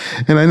shot.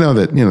 And I know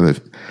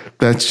that,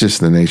 that's just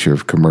the nature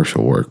of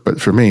commercial work.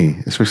 But for me,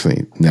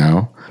 especially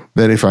now,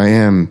 that if I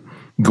am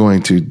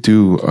going to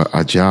do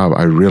a job,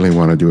 I really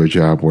want to do a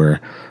job where,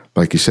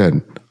 like you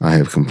said, I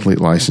have complete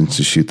license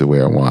to shoot the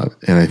way I want.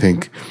 And I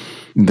think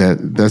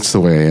that's the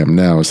way I am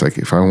now. It's like,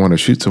 if I want to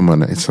shoot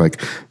someone, it's like,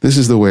 this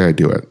is the way I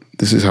do it.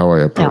 This is how I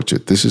approach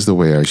it. This is the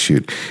way I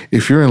shoot.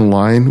 If you're in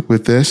line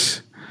with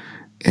this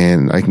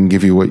and I can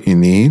give you what you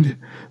need,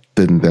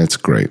 then that's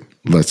great.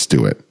 Let's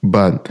do it.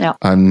 But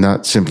I'm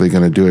not simply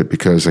going to do it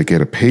because I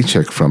get a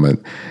paycheck from it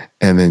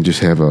and then just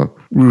have a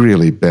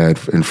really bad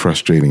and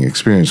frustrating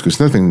experience,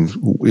 because nothing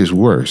is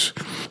worse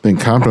than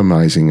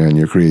compromising on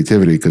your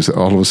creativity, because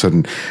all of a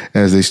sudden,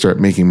 as they start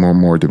making more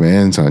and more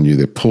demands on you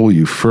that pull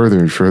you further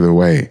and further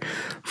away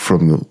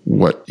from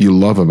what you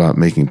love about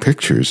making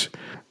pictures,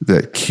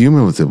 that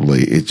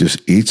cumulatively it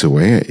just eats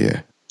away at you.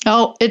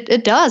 Oh,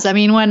 it does. I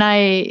mean, when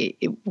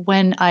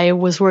I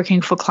was working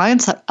for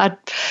clients,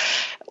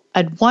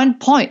 at one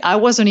point, I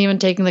wasn't even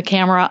taking the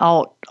camera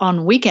out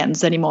on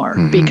weekends anymore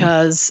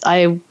because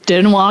I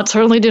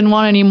certainly didn't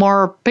want any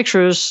more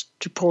pictures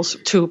to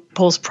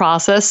post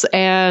process,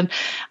 and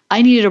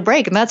I needed a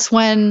break. And that's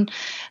when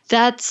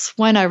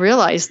I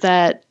realized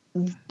that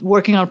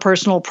working on a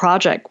personal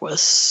project was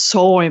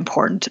so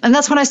important. And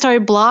that's when I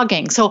started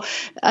blogging. So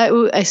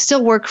I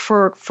still worked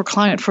for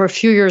client for a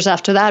few years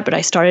after that, but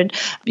I started,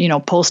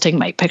 posting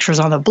my pictures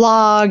on the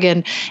blog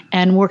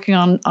and working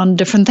on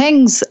different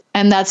things.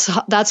 And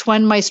that's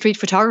when my street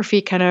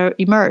photography kind of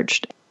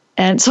emerged.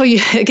 And so you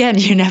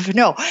never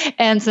know.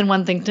 And then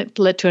one thing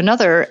led to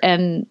another.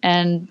 And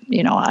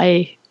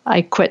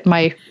I quit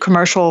my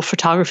commercial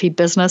photography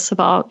business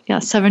about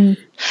 7.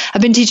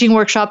 I've been teaching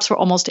workshops for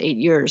almost 8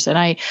 years. And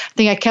I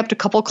think I kept a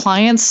couple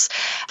clients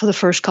for the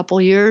first couple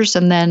of years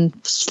and then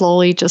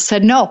slowly just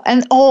said no.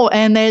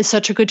 And there's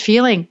such a good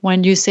feeling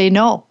when you say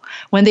no.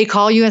 When they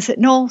call you and say,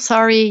 no,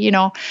 sorry,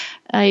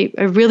 I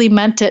really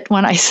meant it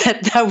when I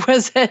said that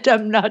was it.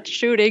 I'm not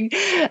shooting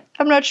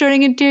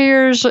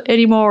interiors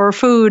anymore or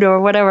food or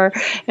whatever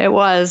it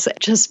was.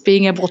 Just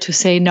being able to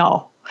say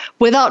no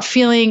without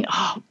feeling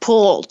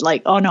pulled,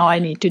 like, oh no, I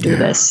need to do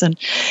this. And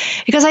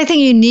because I think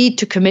you need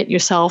to commit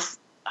yourself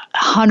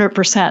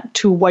 100%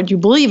 to what you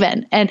believe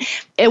in. And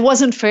it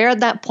wasn't fair at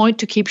that point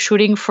to keep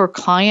shooting for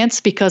clients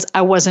because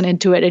I wasn't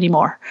into it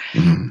anymore.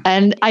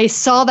 And I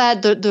saw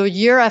that the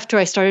year after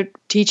I started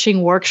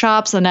teaching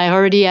workshops, and I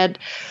already had,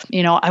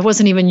 I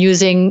wasn't even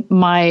using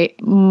my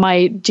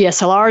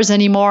DSLRs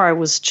anymore. I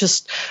was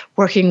just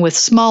working with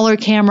smaller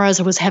cameras.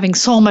 I was having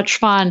so much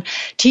fun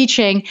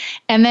teaching.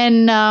 And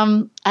then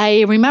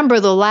I remember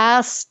the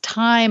last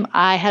time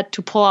I had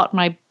to pull out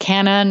my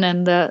Canon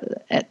and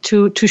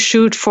to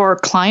shoot for a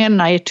client,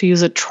 and I had to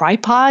use a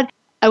tripod.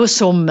 I was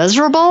so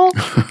miserable.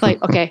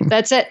 Like, okay,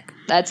 that's it.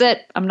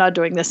 I'm not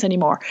doing this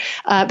anymore.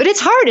 But it's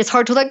hard. It's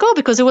hard to let go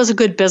because it was a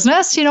good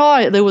business.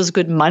 There was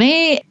good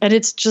money, and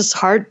it's just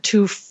hard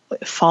to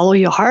follow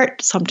your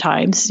heart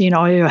sometimes.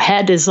 Your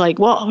head is like,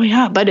 well,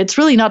 yeah, but it's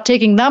really not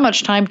taking that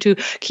much time to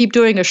keep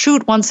doing a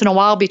shoot once in a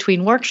while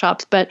between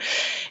workshops. But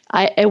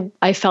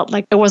I felt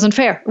like it wasn't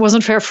fair. It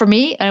wasn't fair for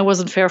me, and it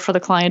wasn't fair for the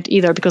client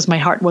either because my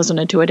heart wasn't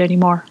into it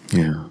anymore.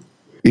 Yeah.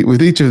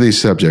 With each of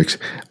these subjects,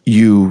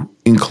 you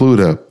include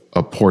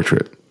a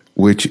portrait,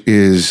 which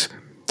is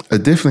a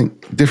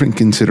different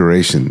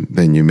consideration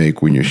than you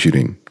make when you're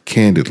shooting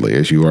candidly,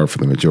 as you are for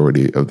the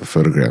majority of the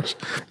photographs.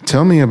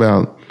 Tell me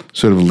about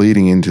sort of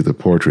leading into the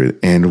portrait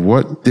and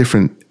what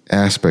different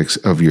aspects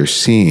of your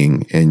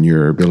seeing and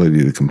your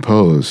ability to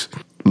compose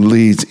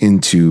leads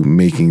into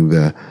making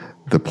the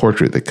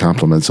portrait that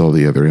complements all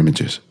the other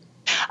images.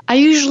 I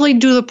usually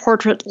do the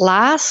portrait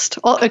last,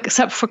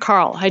 except for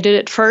Carl. I did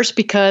it first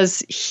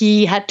because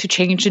he had to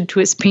change into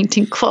his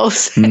painting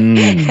clothes.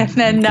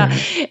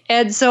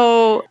 And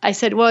so I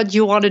said, well, do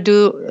you want to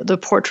do the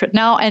portrait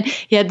now? And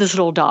he had this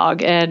little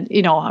dog. And,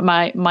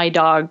 my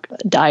dog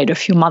died a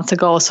few months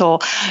ago. So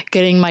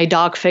getting my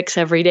dog fix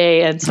every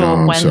day. And so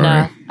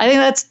I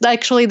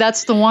think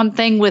that's the one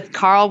thing with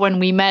Carl. When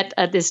we met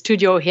at the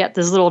studio, he had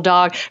this little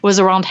dog. It was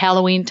around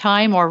Halloween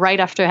time or right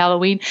after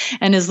Halloween.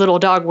 And his little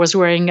dog was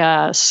wearing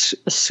a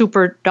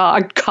super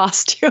dog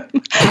costume.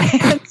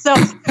 And so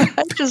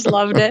I just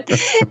loved it.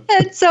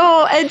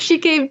 And she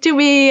came to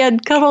me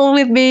and cuddled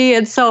with me.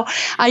 And so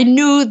I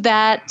knew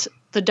that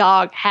the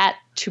dog had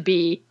to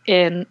be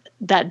in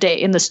that day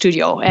in the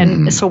studio.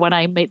 And so when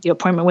I made the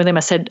appointment with him,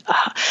 I said,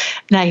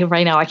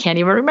 right now I can't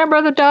even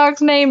remember the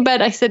dog's name,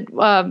 but I said,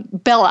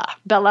 Bella,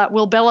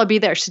 will Bella be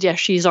there? She said, yeah,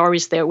 she's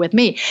always there with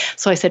me.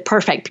 So I said,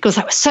 perfect, because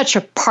I was such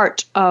a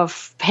part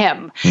of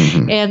him.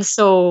 And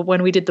so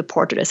when we did the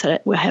portrait, I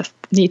said,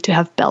 need to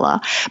have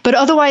Bella. But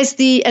otherwise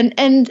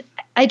and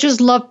I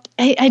just loved,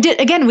 we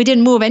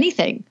didn't move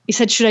anything. He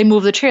said, should I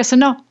move the chair? I said,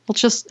 no, I'll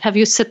just have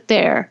you sit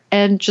there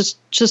and just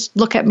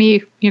look at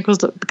me,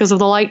 because of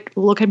the light,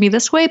 look at me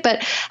this way.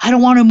 But I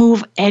don't want to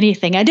move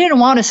anything. I didn't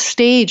want to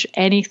stage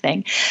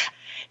anything.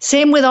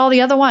 Same with all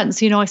the other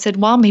ones. I said,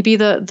 well, maybe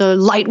the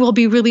light will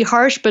be really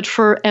harsh. But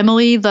for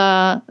Emily,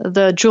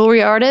 the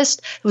jewelry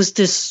artist, it was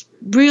this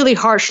really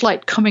harsh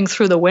light coming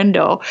through the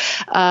window.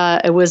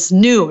 It was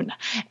noon,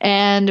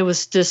 and it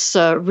was this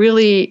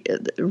really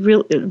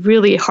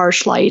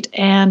harsh light.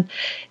 And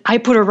I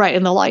put her right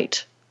in the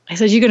light. I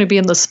said, "You're going to be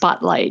in the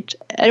spotlight."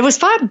 And it was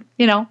fun.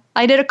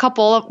 I did a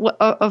couple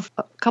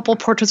of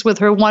portraits with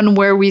her. One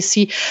where we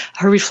see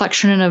her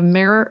reflection in a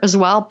mirror as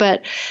well.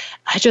 But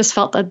I just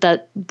felt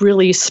that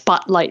really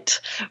spotlight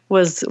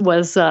was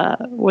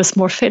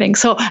more fitting.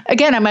 So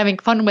again, I'm having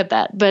fun with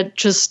that, but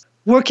just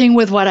working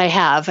with what I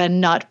have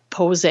and not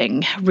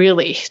posing,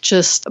 really.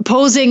 Just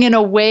posing in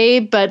a way,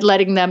 but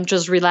letting them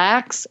just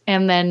relax,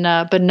 and then,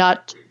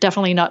 but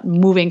definitely not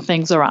moving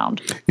things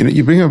around.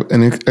 You bring up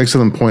an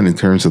excellent point in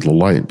terms of the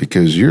light,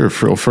 because you're a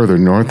little further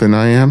north than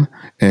I am,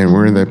 and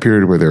we're in that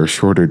period where there are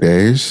shorter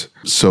days.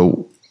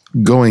 So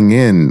going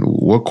in,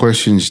 what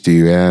questions do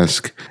you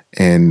ask,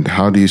 and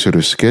how do you sort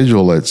of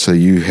schedule it so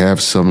you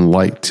have some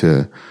light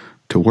to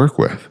work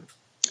with?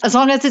 As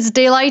long as it's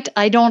daylight,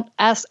 I don't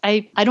ask.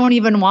 I don't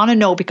even want to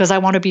know, because I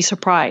want to be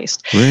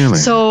surprised. Really?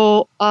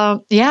 So,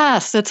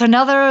 yes, it's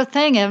another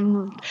thing.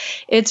 And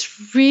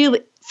it's really,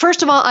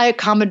 first of all, I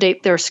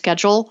accommodate their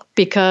schedule,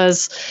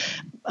 because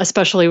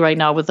especially right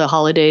now with the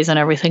holidays and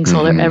everything,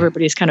 so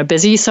everybody's kind of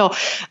busy. So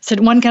I said,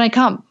 when can I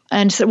come?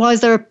 And she said, well,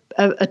 is there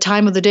a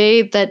time of the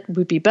day that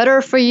would be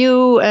better for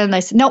you? And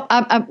I said, no,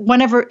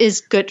 whenever is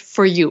good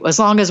for you, as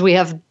long as we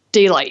have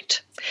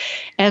daylight.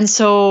 And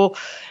so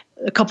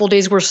a couple of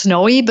days were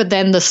snowy, but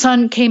then the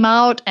sun came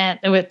out and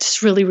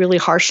it's really, really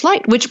harsh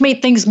light, which made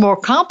things more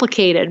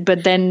complicated.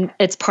 But then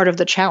it's part of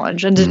the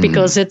challenge. And just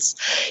because it's,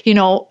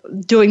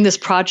 doing this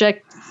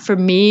project for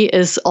me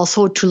is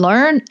also to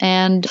learn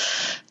and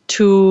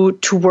to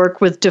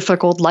work with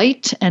difficult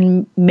light,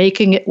 and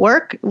making it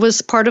work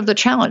was part of the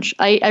challenge.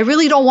 I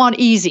really don't want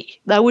easy.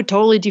 That would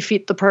totally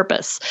defeat the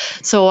purpose.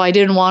 So I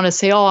didn't want to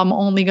say, I'm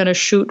only going to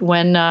shoot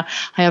when I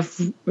have,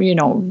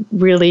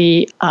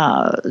 really,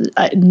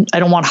 I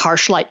don't want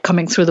harsh light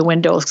coming through the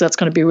windows, because that's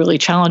going to be really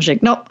challenging.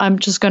 No, I'm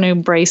just going to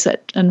embrace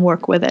it and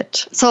work with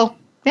it. So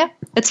yeah,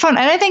 it's fun.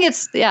 And I think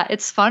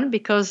it's fun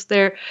because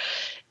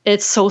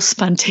it's so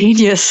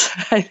spontaneous,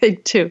 I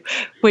think, too,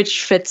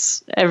 which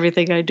fits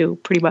everything I do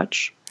pretty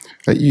much.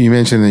 You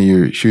mentioned that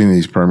you're shooting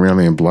these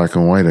primarily in black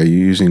and white. Are you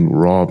using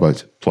RAW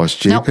but plus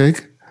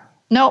JPEG?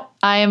 No,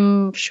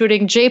 I'm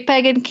shooting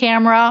JPEG in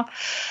camera,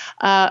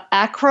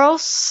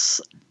 Acros.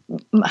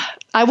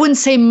 I wouldn't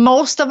say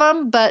most of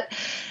them, but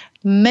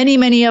many,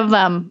 many of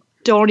them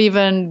don't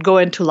even go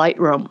into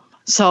Lightroom.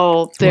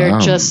 So they're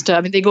just,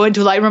 they go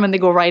into Lightroom and they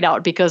go right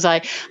out, because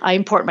I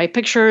import my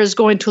pictures,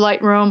 go into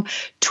Lightroom,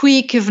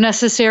 tweak if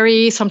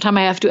necessary. Sometimes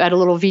I have to add a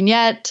little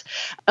vignette,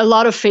 a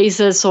lot of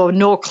phases, so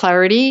no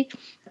clarity.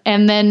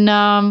 And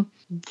then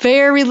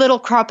very little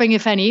cropping,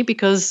 if any,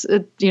 because,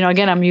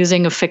 again, I'm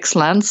using a fixed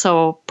lens.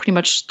 So pretty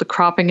much the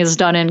cropping is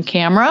done in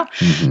camera.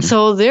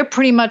 So they're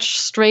pretty much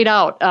straight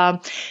out.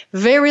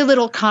 Very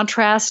little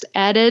contrast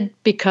added,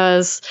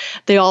 because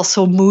they're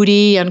also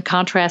moody and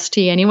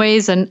contrasty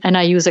anyways. And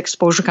I use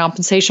exposure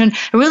compensation.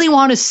 I really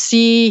want to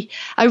see,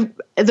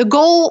 the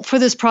goal for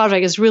this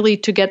project is really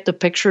to get the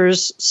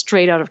pictures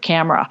straight out of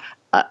camera.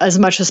 As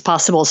much as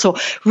possible. So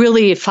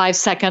really 5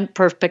 seconds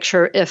per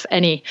picture, if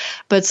any,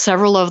 but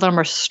several of them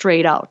are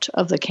straight out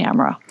of the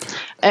camera.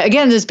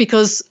 Again, this is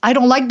because I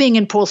don't like being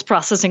in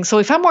post-processing. So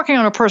if I'm working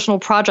on a personal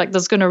project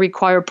that's going to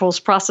require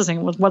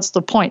post-processing, what's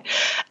the point?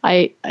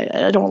 I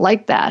don't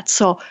like that.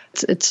 So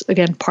it's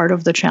again, part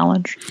of the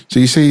challenge. So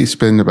you say you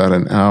spend about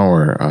an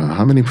hour.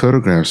 How many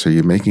photographs are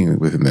you making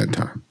within that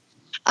time?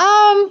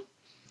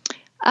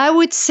 I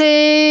would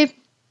say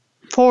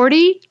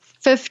 40.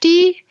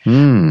 50.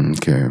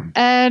 Okay.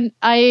 And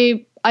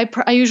I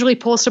I usually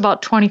post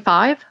about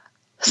 25.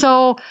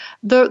 So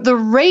the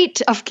rate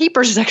of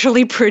keepers is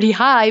actually pretty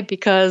high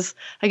because,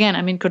 again,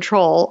 I'm in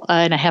control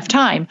and I have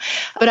time.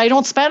 But I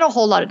don't spend a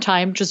whole lot of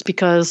time just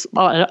because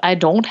I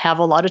don't have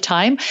a lot of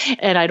time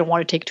and I don't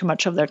want to take too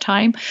much of their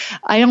time.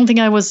 I don't think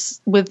I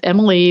was with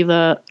Emily,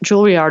 the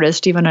jewelry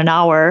artist, even an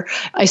hour.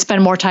 I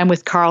spent more time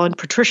with Carl and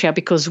Patricia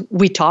because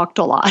we talked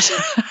a lot.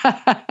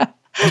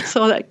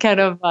 So that kind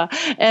of,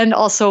 and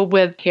also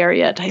with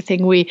Harriet, I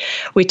think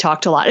we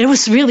talked a lot. It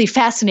was really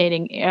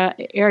fascinating.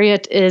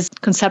 Harriet is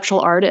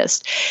conceptual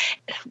artist.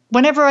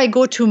 Whenever I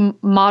go to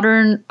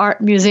modern art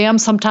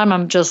museums, sometimes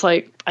I'm just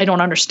like, I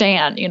don't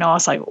understand.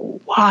 It's like,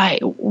 why?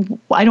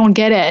 I don't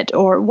get it.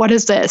 Or what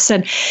is this?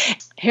 And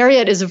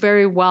Harriet is a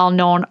very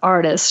well-known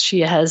artist. She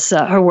has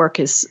her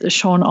work is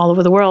shown all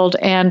over the world,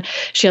 and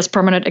she has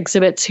permanent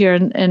exhibits here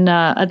in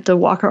at the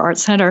Walker Art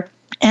Center.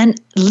 And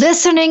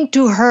listening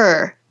to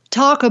her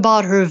talk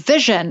about her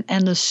vision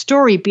and the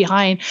story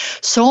behind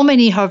so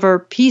many of her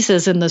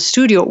pieces in the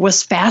studio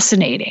was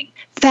fascinating.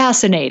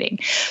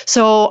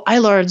 So I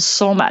learned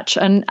so much,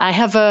 and I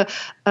have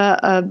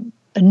a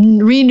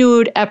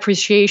renewed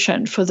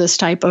appreciation for this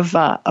type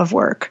of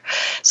work.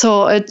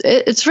 So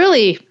it's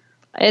really.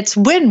 It's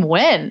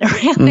win-win,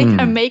 really.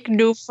 I make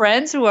new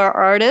friends who are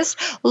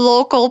artists,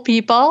 local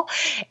people,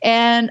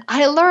 and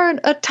I learn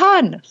a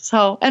ton.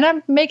 And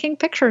I'm making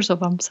pictures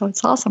of them, so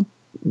it's awesome.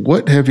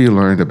 What have you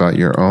learned about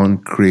your own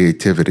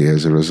creativity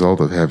as a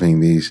result of having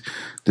these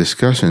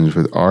discussions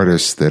with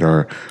artists that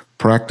are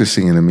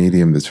practicing in a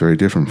medium that's very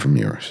different from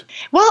yours?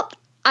 Well,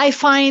 I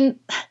find,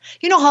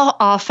 how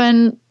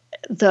often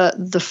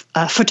the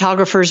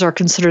photographers are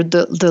considered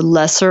the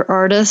lesser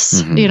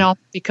artists,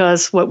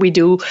 because what we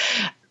do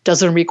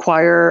doesn't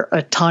require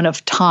a ton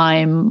of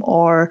time,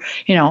 or,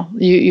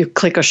 you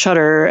click a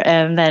shutter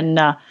and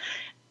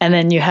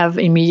then you have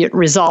immediate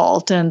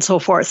result and so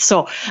forth.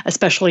 So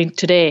especially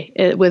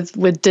today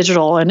with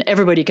digital, and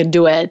everybody can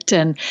do it.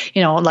 And,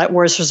 like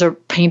whereas there's a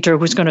painter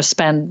who's going to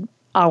spend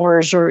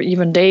hours or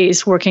even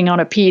days working on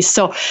a piece.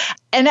 So,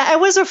 and I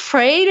was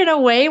afraid in a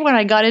way when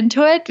I got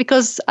into it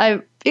because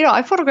I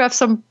photographed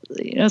some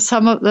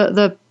of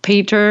the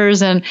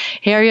painters and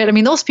Harriet. I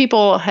mean, those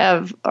people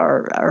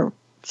are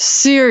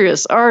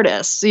serious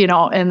artists,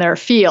 in their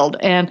field.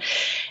 And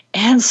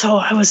so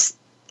I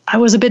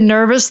was a bit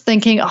nervous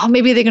thinking,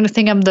 maybe they're going to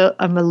think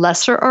I'm a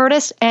lesser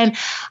artist. And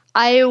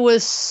I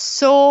was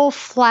so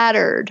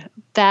flattered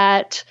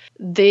that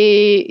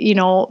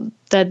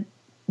that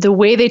the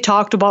way they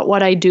talked about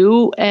what I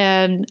do,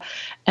 and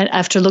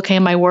after looking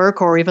at my work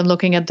or even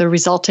looking at the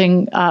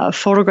resulting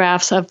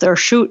photographs of their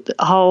shoot,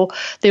 how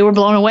they were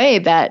blown away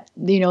that,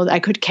 I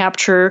could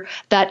capture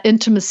that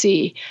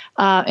intimacy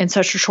in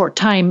such a short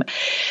time.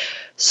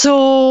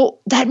 So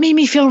that made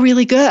me feel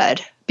really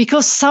good.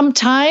 Because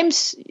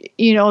sometimes,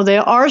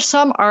 there are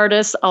some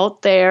artists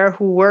out there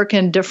who work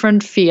in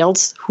different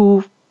fields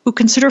who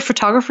consider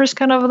photographers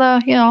kind of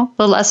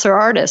the lesser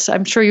artists.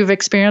 I'm sure you've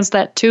experienced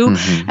that too.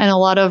 Mm-hmm. And a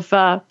lot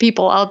of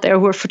people out there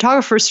who are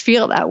photographers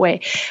feel that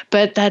way.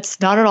 But that's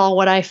not at all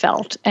what I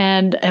felt.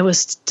 And it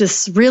was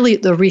just really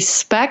the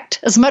respect,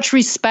 as much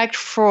respect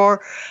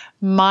for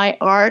my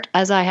art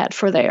as I had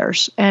for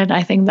theirs. And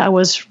I think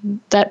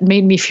that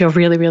made me feel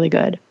really, really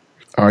good.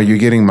 Are you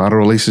getting model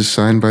releases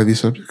signed by these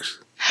subjects?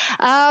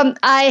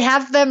 I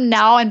have them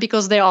now, and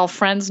because they're all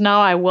friends now,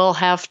 I will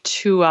have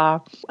to.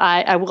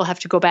 I will have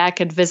to go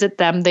back and visit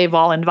them. They've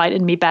all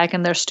invited me back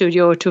in their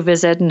studio to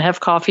visit and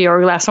have coffee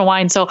or a glass of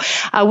wine. So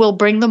I will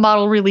bring the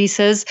model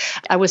releases.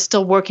 I was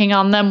still working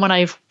on them when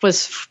I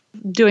was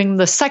doing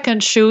the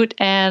second shoot,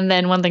 and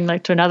then one thing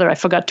led to another. I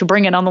forgot to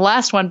bring it on the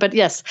last one, but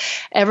yes,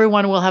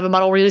 everyone will have a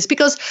model release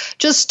because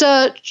just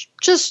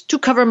to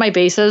cover my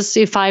bases,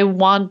 if I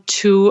want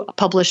to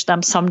publish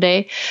them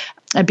someday.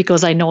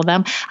 Because I know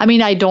them. I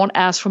mean, I don't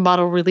ask for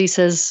model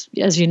releases,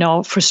 as you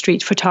know, for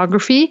street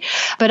photography,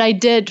 but I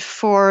did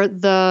for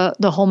the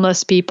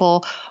homeless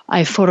people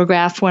I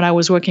photographed when I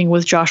was working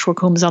with Joshua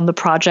Coombs on the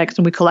project,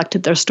 and we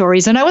collected their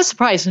stories. And I was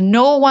surprised.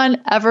 No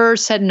one ever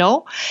said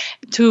no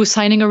to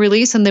signing a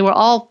release, and they were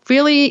all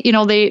really,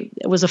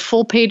 it was a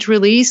full-page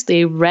release.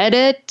 They read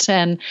it,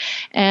 and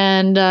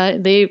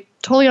they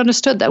totally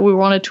understood that we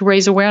wanted to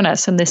raise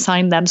awareness, and they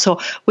signed them. So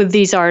with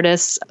these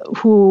artists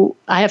who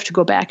I have to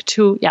go back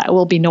to, it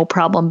will be no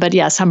problem. But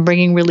yes, I'm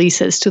bringing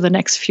releases to the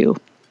next few.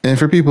 And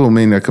for people who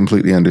may not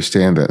completely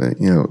understand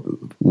that,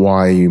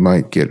 why you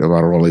might get a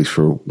model release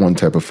for one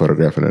type of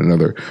photograph and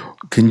another,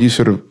 can you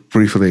sort of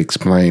briefly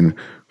explain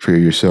for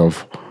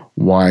yourself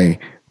why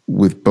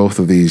with both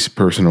of these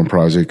personal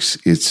projects,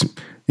 it's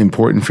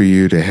important for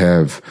you to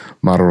have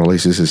model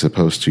releases as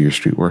opposed to your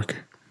street work?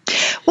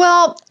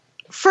 Well,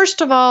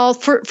 first of all,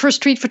 for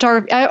street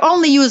photography, I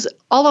only use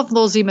all of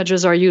those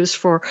images are used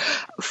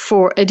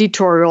for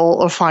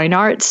editorial or fine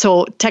art.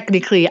 So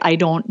technically, I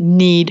don't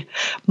need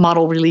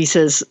model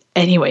releases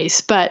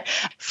anyways. But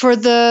for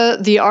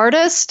the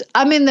artist,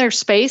 I'm in their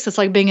space. It's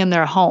like being in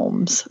their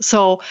homes.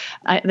 So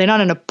they're not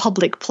in a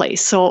public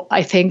place. So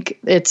I think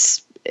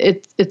it's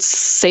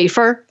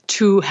safer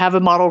to have a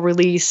model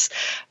release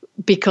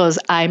because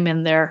I'm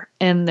in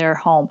their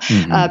home.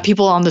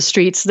 People on the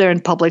streets, they're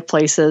in public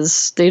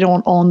places. They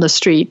don't own the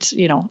street,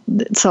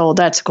 so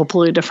that's a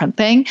completely different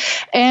thing.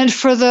 And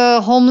for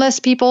the homeless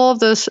people,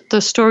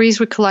 the stories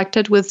we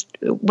collected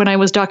when I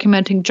was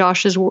documenting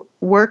Josh's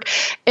work,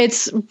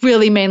 it's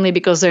really mainly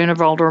because they're in a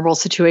vulnerable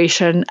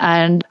situation.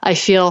 And I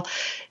feel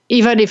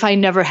even if I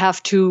never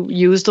have to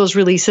use those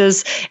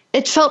releases,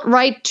 it felt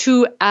right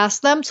to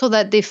ask them so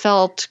that they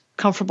felt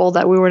comfortable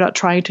that we were not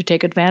trying to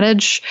take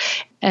advantage,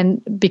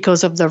 and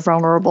because of the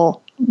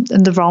vulnerable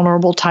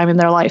time in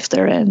their life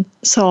they're in.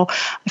 So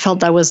I felt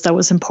that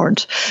was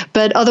important.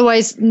 But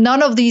otherwise,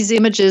 none of these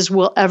images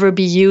will ever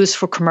be used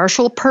for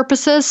commercial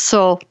purposes.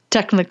 So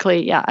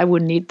technically, yeah, I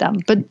wouldn't need them.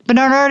 But an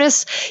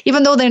artist,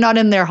 even though they're not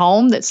in their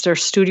home, that's their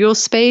studio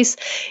space,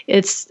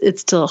 it's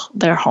still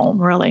their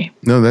home, really.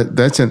 No,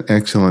 that's an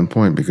excellent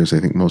point, because I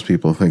think most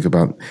people think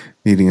about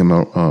needing a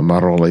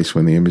model release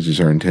when the images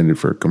are intended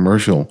for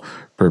commercial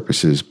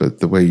purposes, but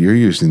the way you're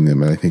using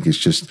them, I think is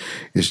just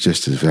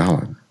as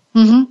valid.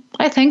 Mm-hmm.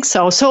 I think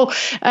so. So,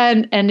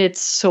 and it's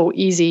so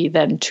easy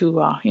then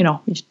to,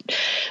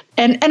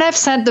 and I've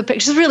sent the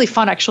pictures. It's really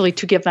fun actually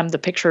to give them the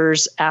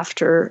pictures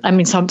after. I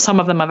mean, some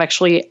of them I've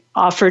actually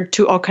offered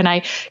to, can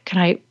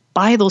I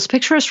buy those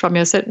pictures from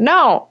you? I said,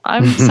 no,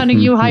 I'm sending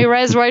you high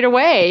res right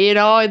away.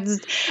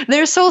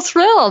 They're so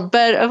thrilled.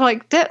 But I'm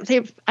like,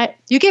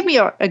 you give me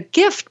a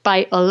gift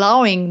by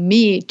allowing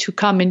me to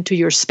come into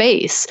your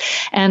space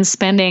and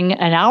spending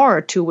an hour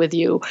or two with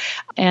you.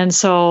 And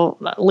so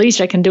the least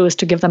I can do is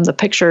to give them the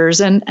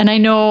pictures. And I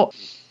know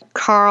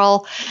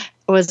Carl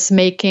was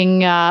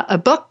making a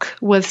book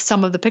with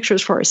some of the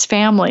pictures for his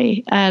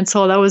family, and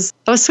so that was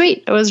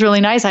sweet. It was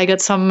really nice. I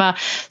got some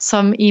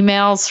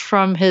emails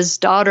from his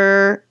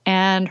daughter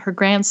and her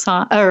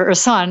grandson, or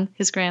son,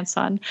 his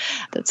grandson,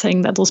 that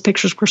saying that those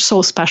pictures were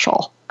so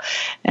special,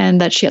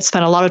 and that she had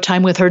spent a lot of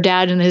time with her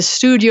dad in his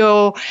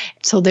studio,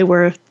 so they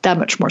were that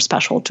much more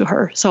special to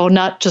her. So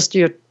not just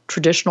your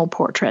traditional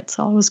portrait.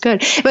 So it was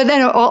good. But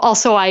then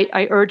also I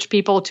urge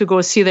people to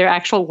go see their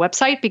actual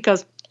website,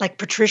 because like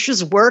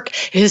Patricia's work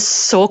is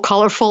so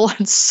colorful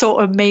and so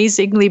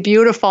amazingly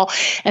beautiful.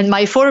 And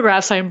my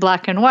photographs are in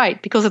black and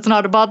white because it's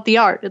not about the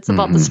art. It's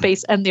about the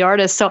space and the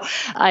artist. So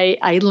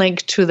I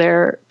link to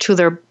their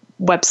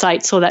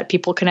website so that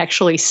people can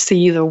actually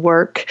see the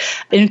work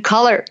in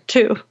color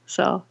too.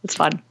 So it's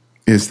fun.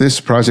 Is this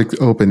project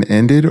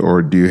open-ended,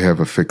 or do you have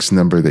a fixed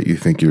number that you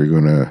think you're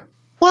going to?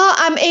 Well,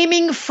 I'm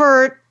aiming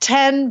for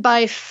 10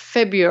 by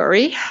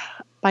February.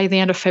 By the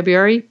end of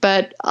February,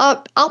 but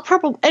I'll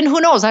probably, and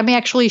who knows, I may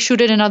actually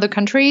shoot it in other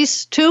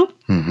countries too,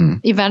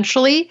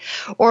 eventually,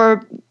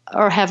 or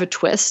have a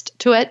twist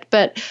to it.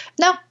 But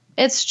no,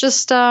 it's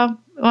just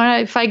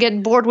if I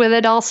get bored with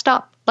it, I'll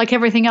stop. Like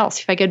everything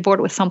else, if I get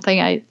bored with something,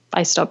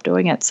 I stop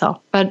doing it.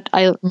 So, but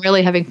I'm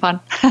really having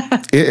fun.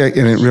 And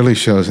it really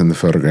shows in the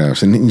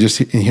photographs, and just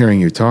hearing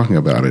you talking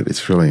about it,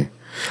 it's really.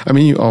 I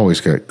mean, you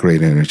always got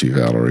great energy,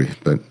 Valerie,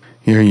 but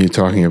hearing you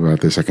talking about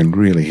this, I can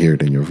really hear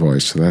it in your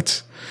voice. So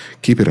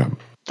keep it up.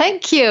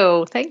 Thank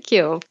you. Thank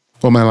you.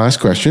 Well, my last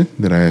question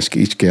that I ask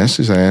each guest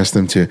is I ask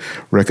them to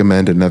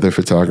recommend another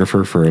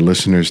photographer for our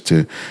listeners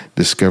to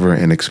discover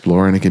and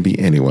explore. And it can be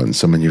anyone,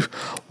 someone you've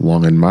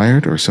long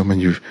admired or someone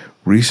you've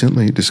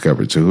recently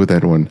discovered. So who would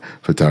that one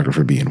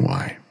photographer be and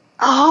why?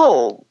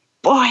 Oh,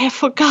 boy, I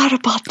forgot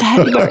about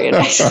that. Very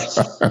nice.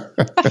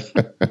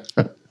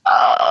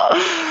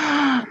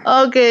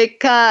 Okay,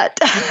 cut.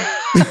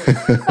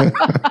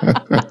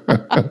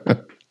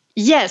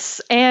 Yes,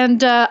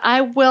 and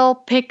I will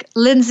pick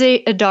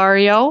Lindsay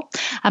Addario.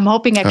 I'm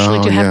hoping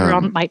actually to have her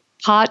on my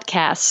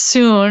podcast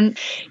soon.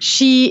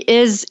 She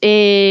is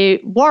a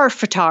war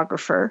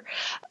photographer,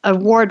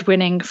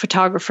 award-winning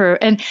photographer,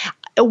 and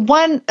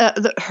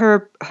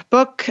her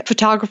book,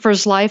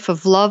 Photographer's Life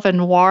of Love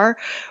and War,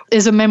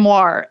 is a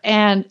memoir,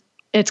 and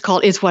it's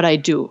called It's What I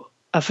Do.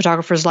 A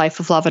Photographer's Life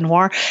of Love and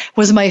War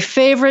was my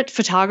favorite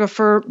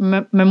photographer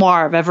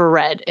memoir I've ever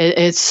read.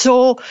 It's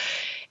so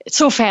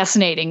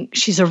fascinating.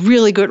 She's a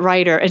really good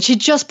writer, and she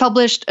just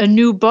published a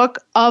new book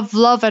of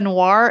love and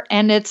war,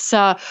 and it's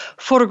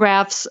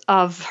photographs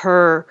of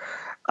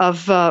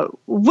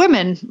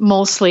women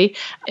mostly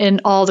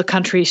in all the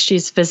countries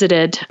she's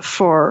visited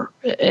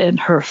in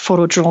her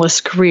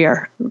photojournalist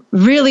career.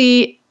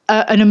 Really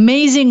an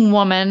amazing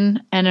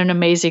woman and an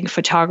amazing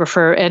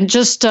photographer, and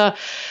just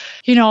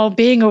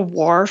being a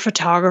war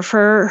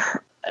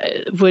photographer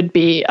would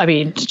be,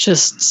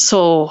 just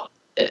so.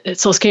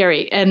 It's so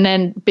scary. And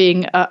then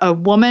being a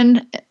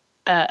woman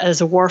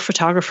as a war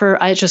photographer,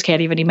 I just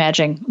can't even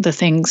imagine the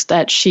things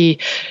that she's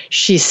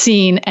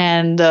seen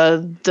and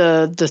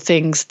the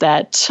things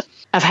that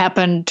have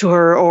happened to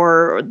her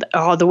or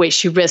the way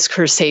she risked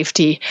her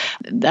safety.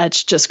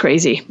 That's just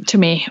crazy to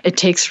me. It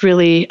takes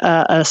really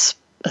a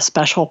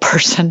special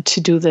person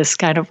to do this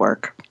kind of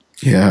work.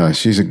 Yeah,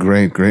 she's a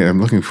great. I'm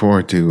looking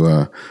forward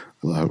to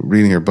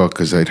reading her book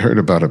because I'd heard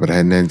about it, but I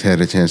hadn't had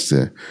a chance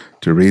to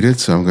read it.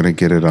 So I'm going to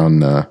get it on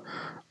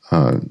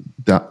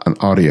An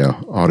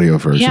audio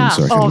version, Yeah.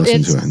 so I can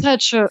listen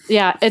to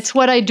it. It's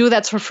what I do.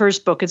 That's her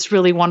first book. It's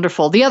really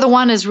wonderful. The other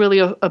one is really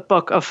a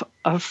book of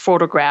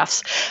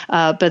photographs,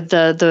 but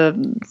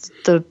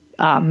the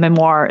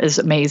memoir is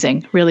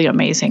amazing, really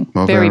amazing,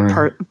 Well, very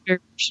Valerie, very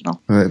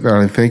personal.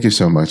 Valerie, thank you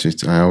so much.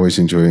 I always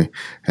enjoy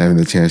having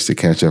the chance to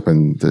catch up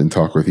and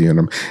talk with you,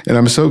 and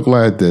I'm so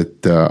glad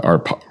that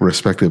our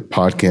respective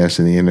podcasts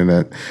and the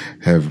internet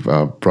have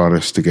brought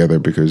us together,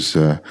 because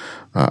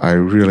I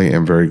really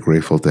am very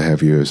grateful to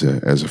have you as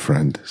a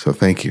friend. So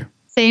thank you.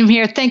 Same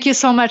here. Thank you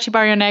so much,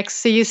 Ibarionex.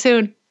 See you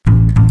soon.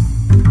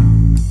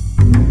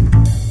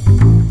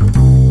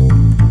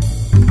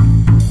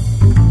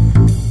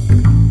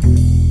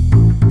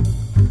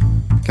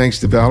 Thanks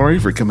to Valerie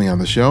for coming on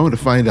the show. To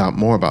find out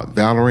more about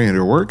Valerie and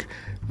her work,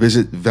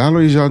 visit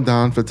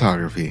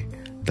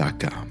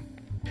ValerieJardinPhotography.com.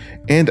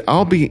 And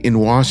I'll be in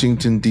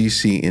Washington,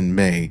 D.C. in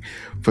May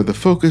for the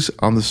Focus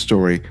on the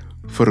Story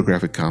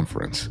Photographic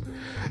Conference.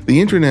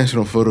 The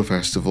International Photo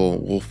Festival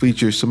will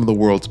feature some of the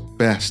world's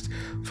best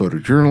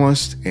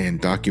photojournalists and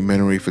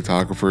documentary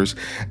photographers,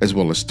 as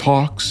well as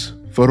talks,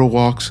 photo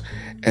walks,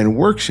 and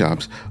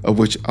workshops, of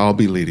which I'll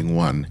be leading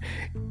one.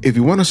 If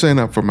you want to sign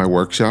up for my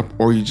workshop,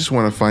 or you just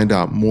want to find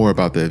out more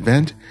about the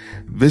event,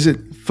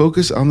 visit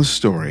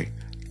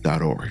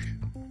focusonthestory.org.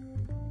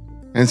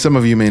 And some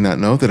of you may not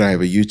know that I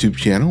have a YouTube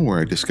channel where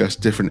I discuss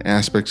different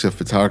aspects of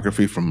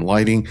photography, from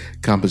lighting,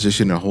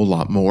 composition, and a whole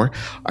lot more.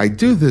 I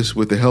do this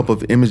with the help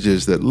of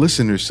images that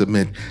listeners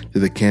submit to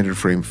the Candid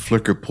Frame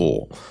Flickr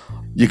pool.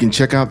 You can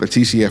check out the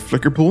TCF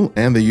Flickr pool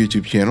and the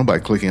YouTube channel by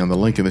clicking on the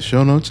link in the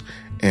show notes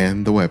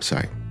and the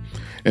website.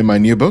 And my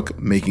new book,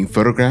 Making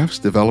Photographs,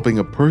 Developing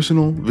a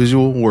Personal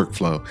Visual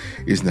Workflow,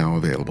 is now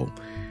available.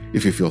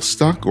 If you feel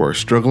stuck or are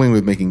struggling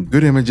with making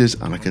good images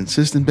on a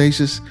consistent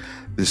basis,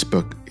 this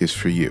book is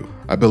for you.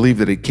 I believe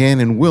that it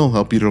can and will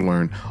help you to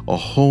learn a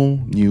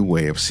whole new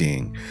way of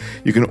seeing.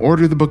 You can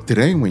order the book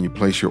today when you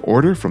place your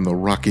order from the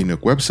Rocky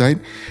Nook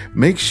website.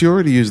 Make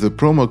sure to use the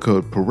promo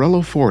code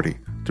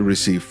Pirello40 to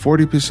receive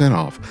 40%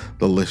 off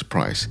the list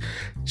price.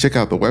 Check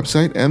out the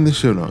website and the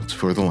show notes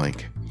for the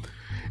link.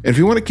 And if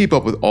you want to keep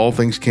up with all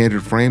things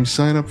Candid Frame,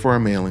 sign up for our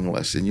mailing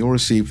list and you'll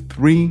receive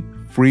 3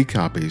 free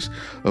copies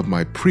of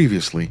my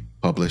previously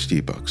published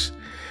ebooks.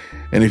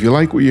 And if you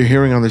like what you're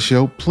hearing on the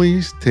show,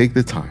 please take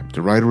the time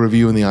to write a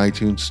review in the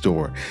iTunes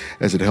store,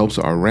 as it helps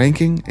our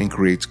ranking and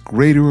creates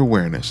greater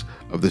awareness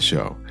of the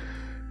show.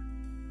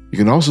 You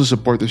can also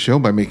support the show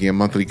by making a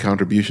monthly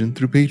contribution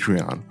through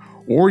Patreon,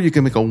 or you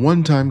can make a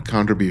one-time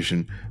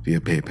contribution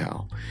via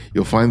PayPal.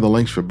 You'll find the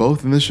links for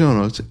both in the show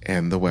notes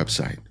and the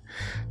website.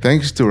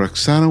 Thanks to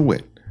Roxana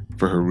Witt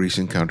for her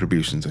recent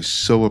contributions. I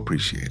so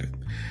appreciate it.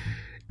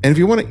 And if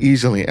you want to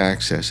easily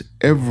access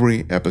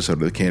every episode of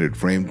The Candid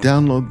Frame,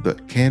 download the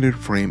Candid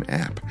Frame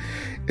app.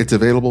 It's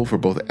available for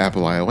both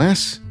Apple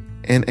iOS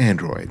and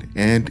Android,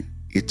 and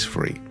it's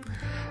free.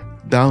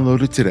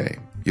 Download it today.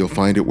 You'll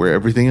find it where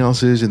everything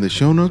else is in the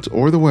show notes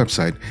or the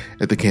website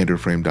at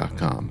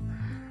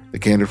thecandidframe.com. The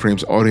Candid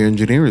Frame's audio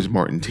engineer is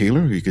Martin Taylor,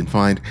 who you can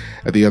find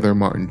at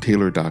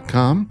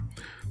theothermartintaylor.com.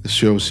 The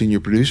show's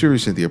senior producer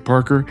is Cynthia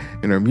Parker,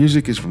 and our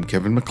music is from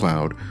Kevin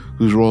MacLeod,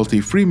 whose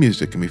royalty-free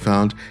music can be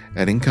found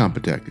at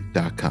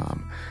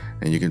incompetech.com.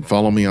 And you can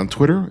follow me on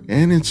Twitter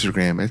and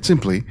Instagram at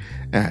simply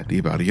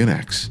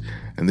 @Ibarionex.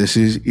 And this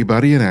is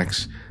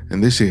Ibarionex,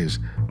 and this is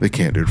The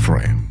Candid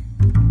Frame.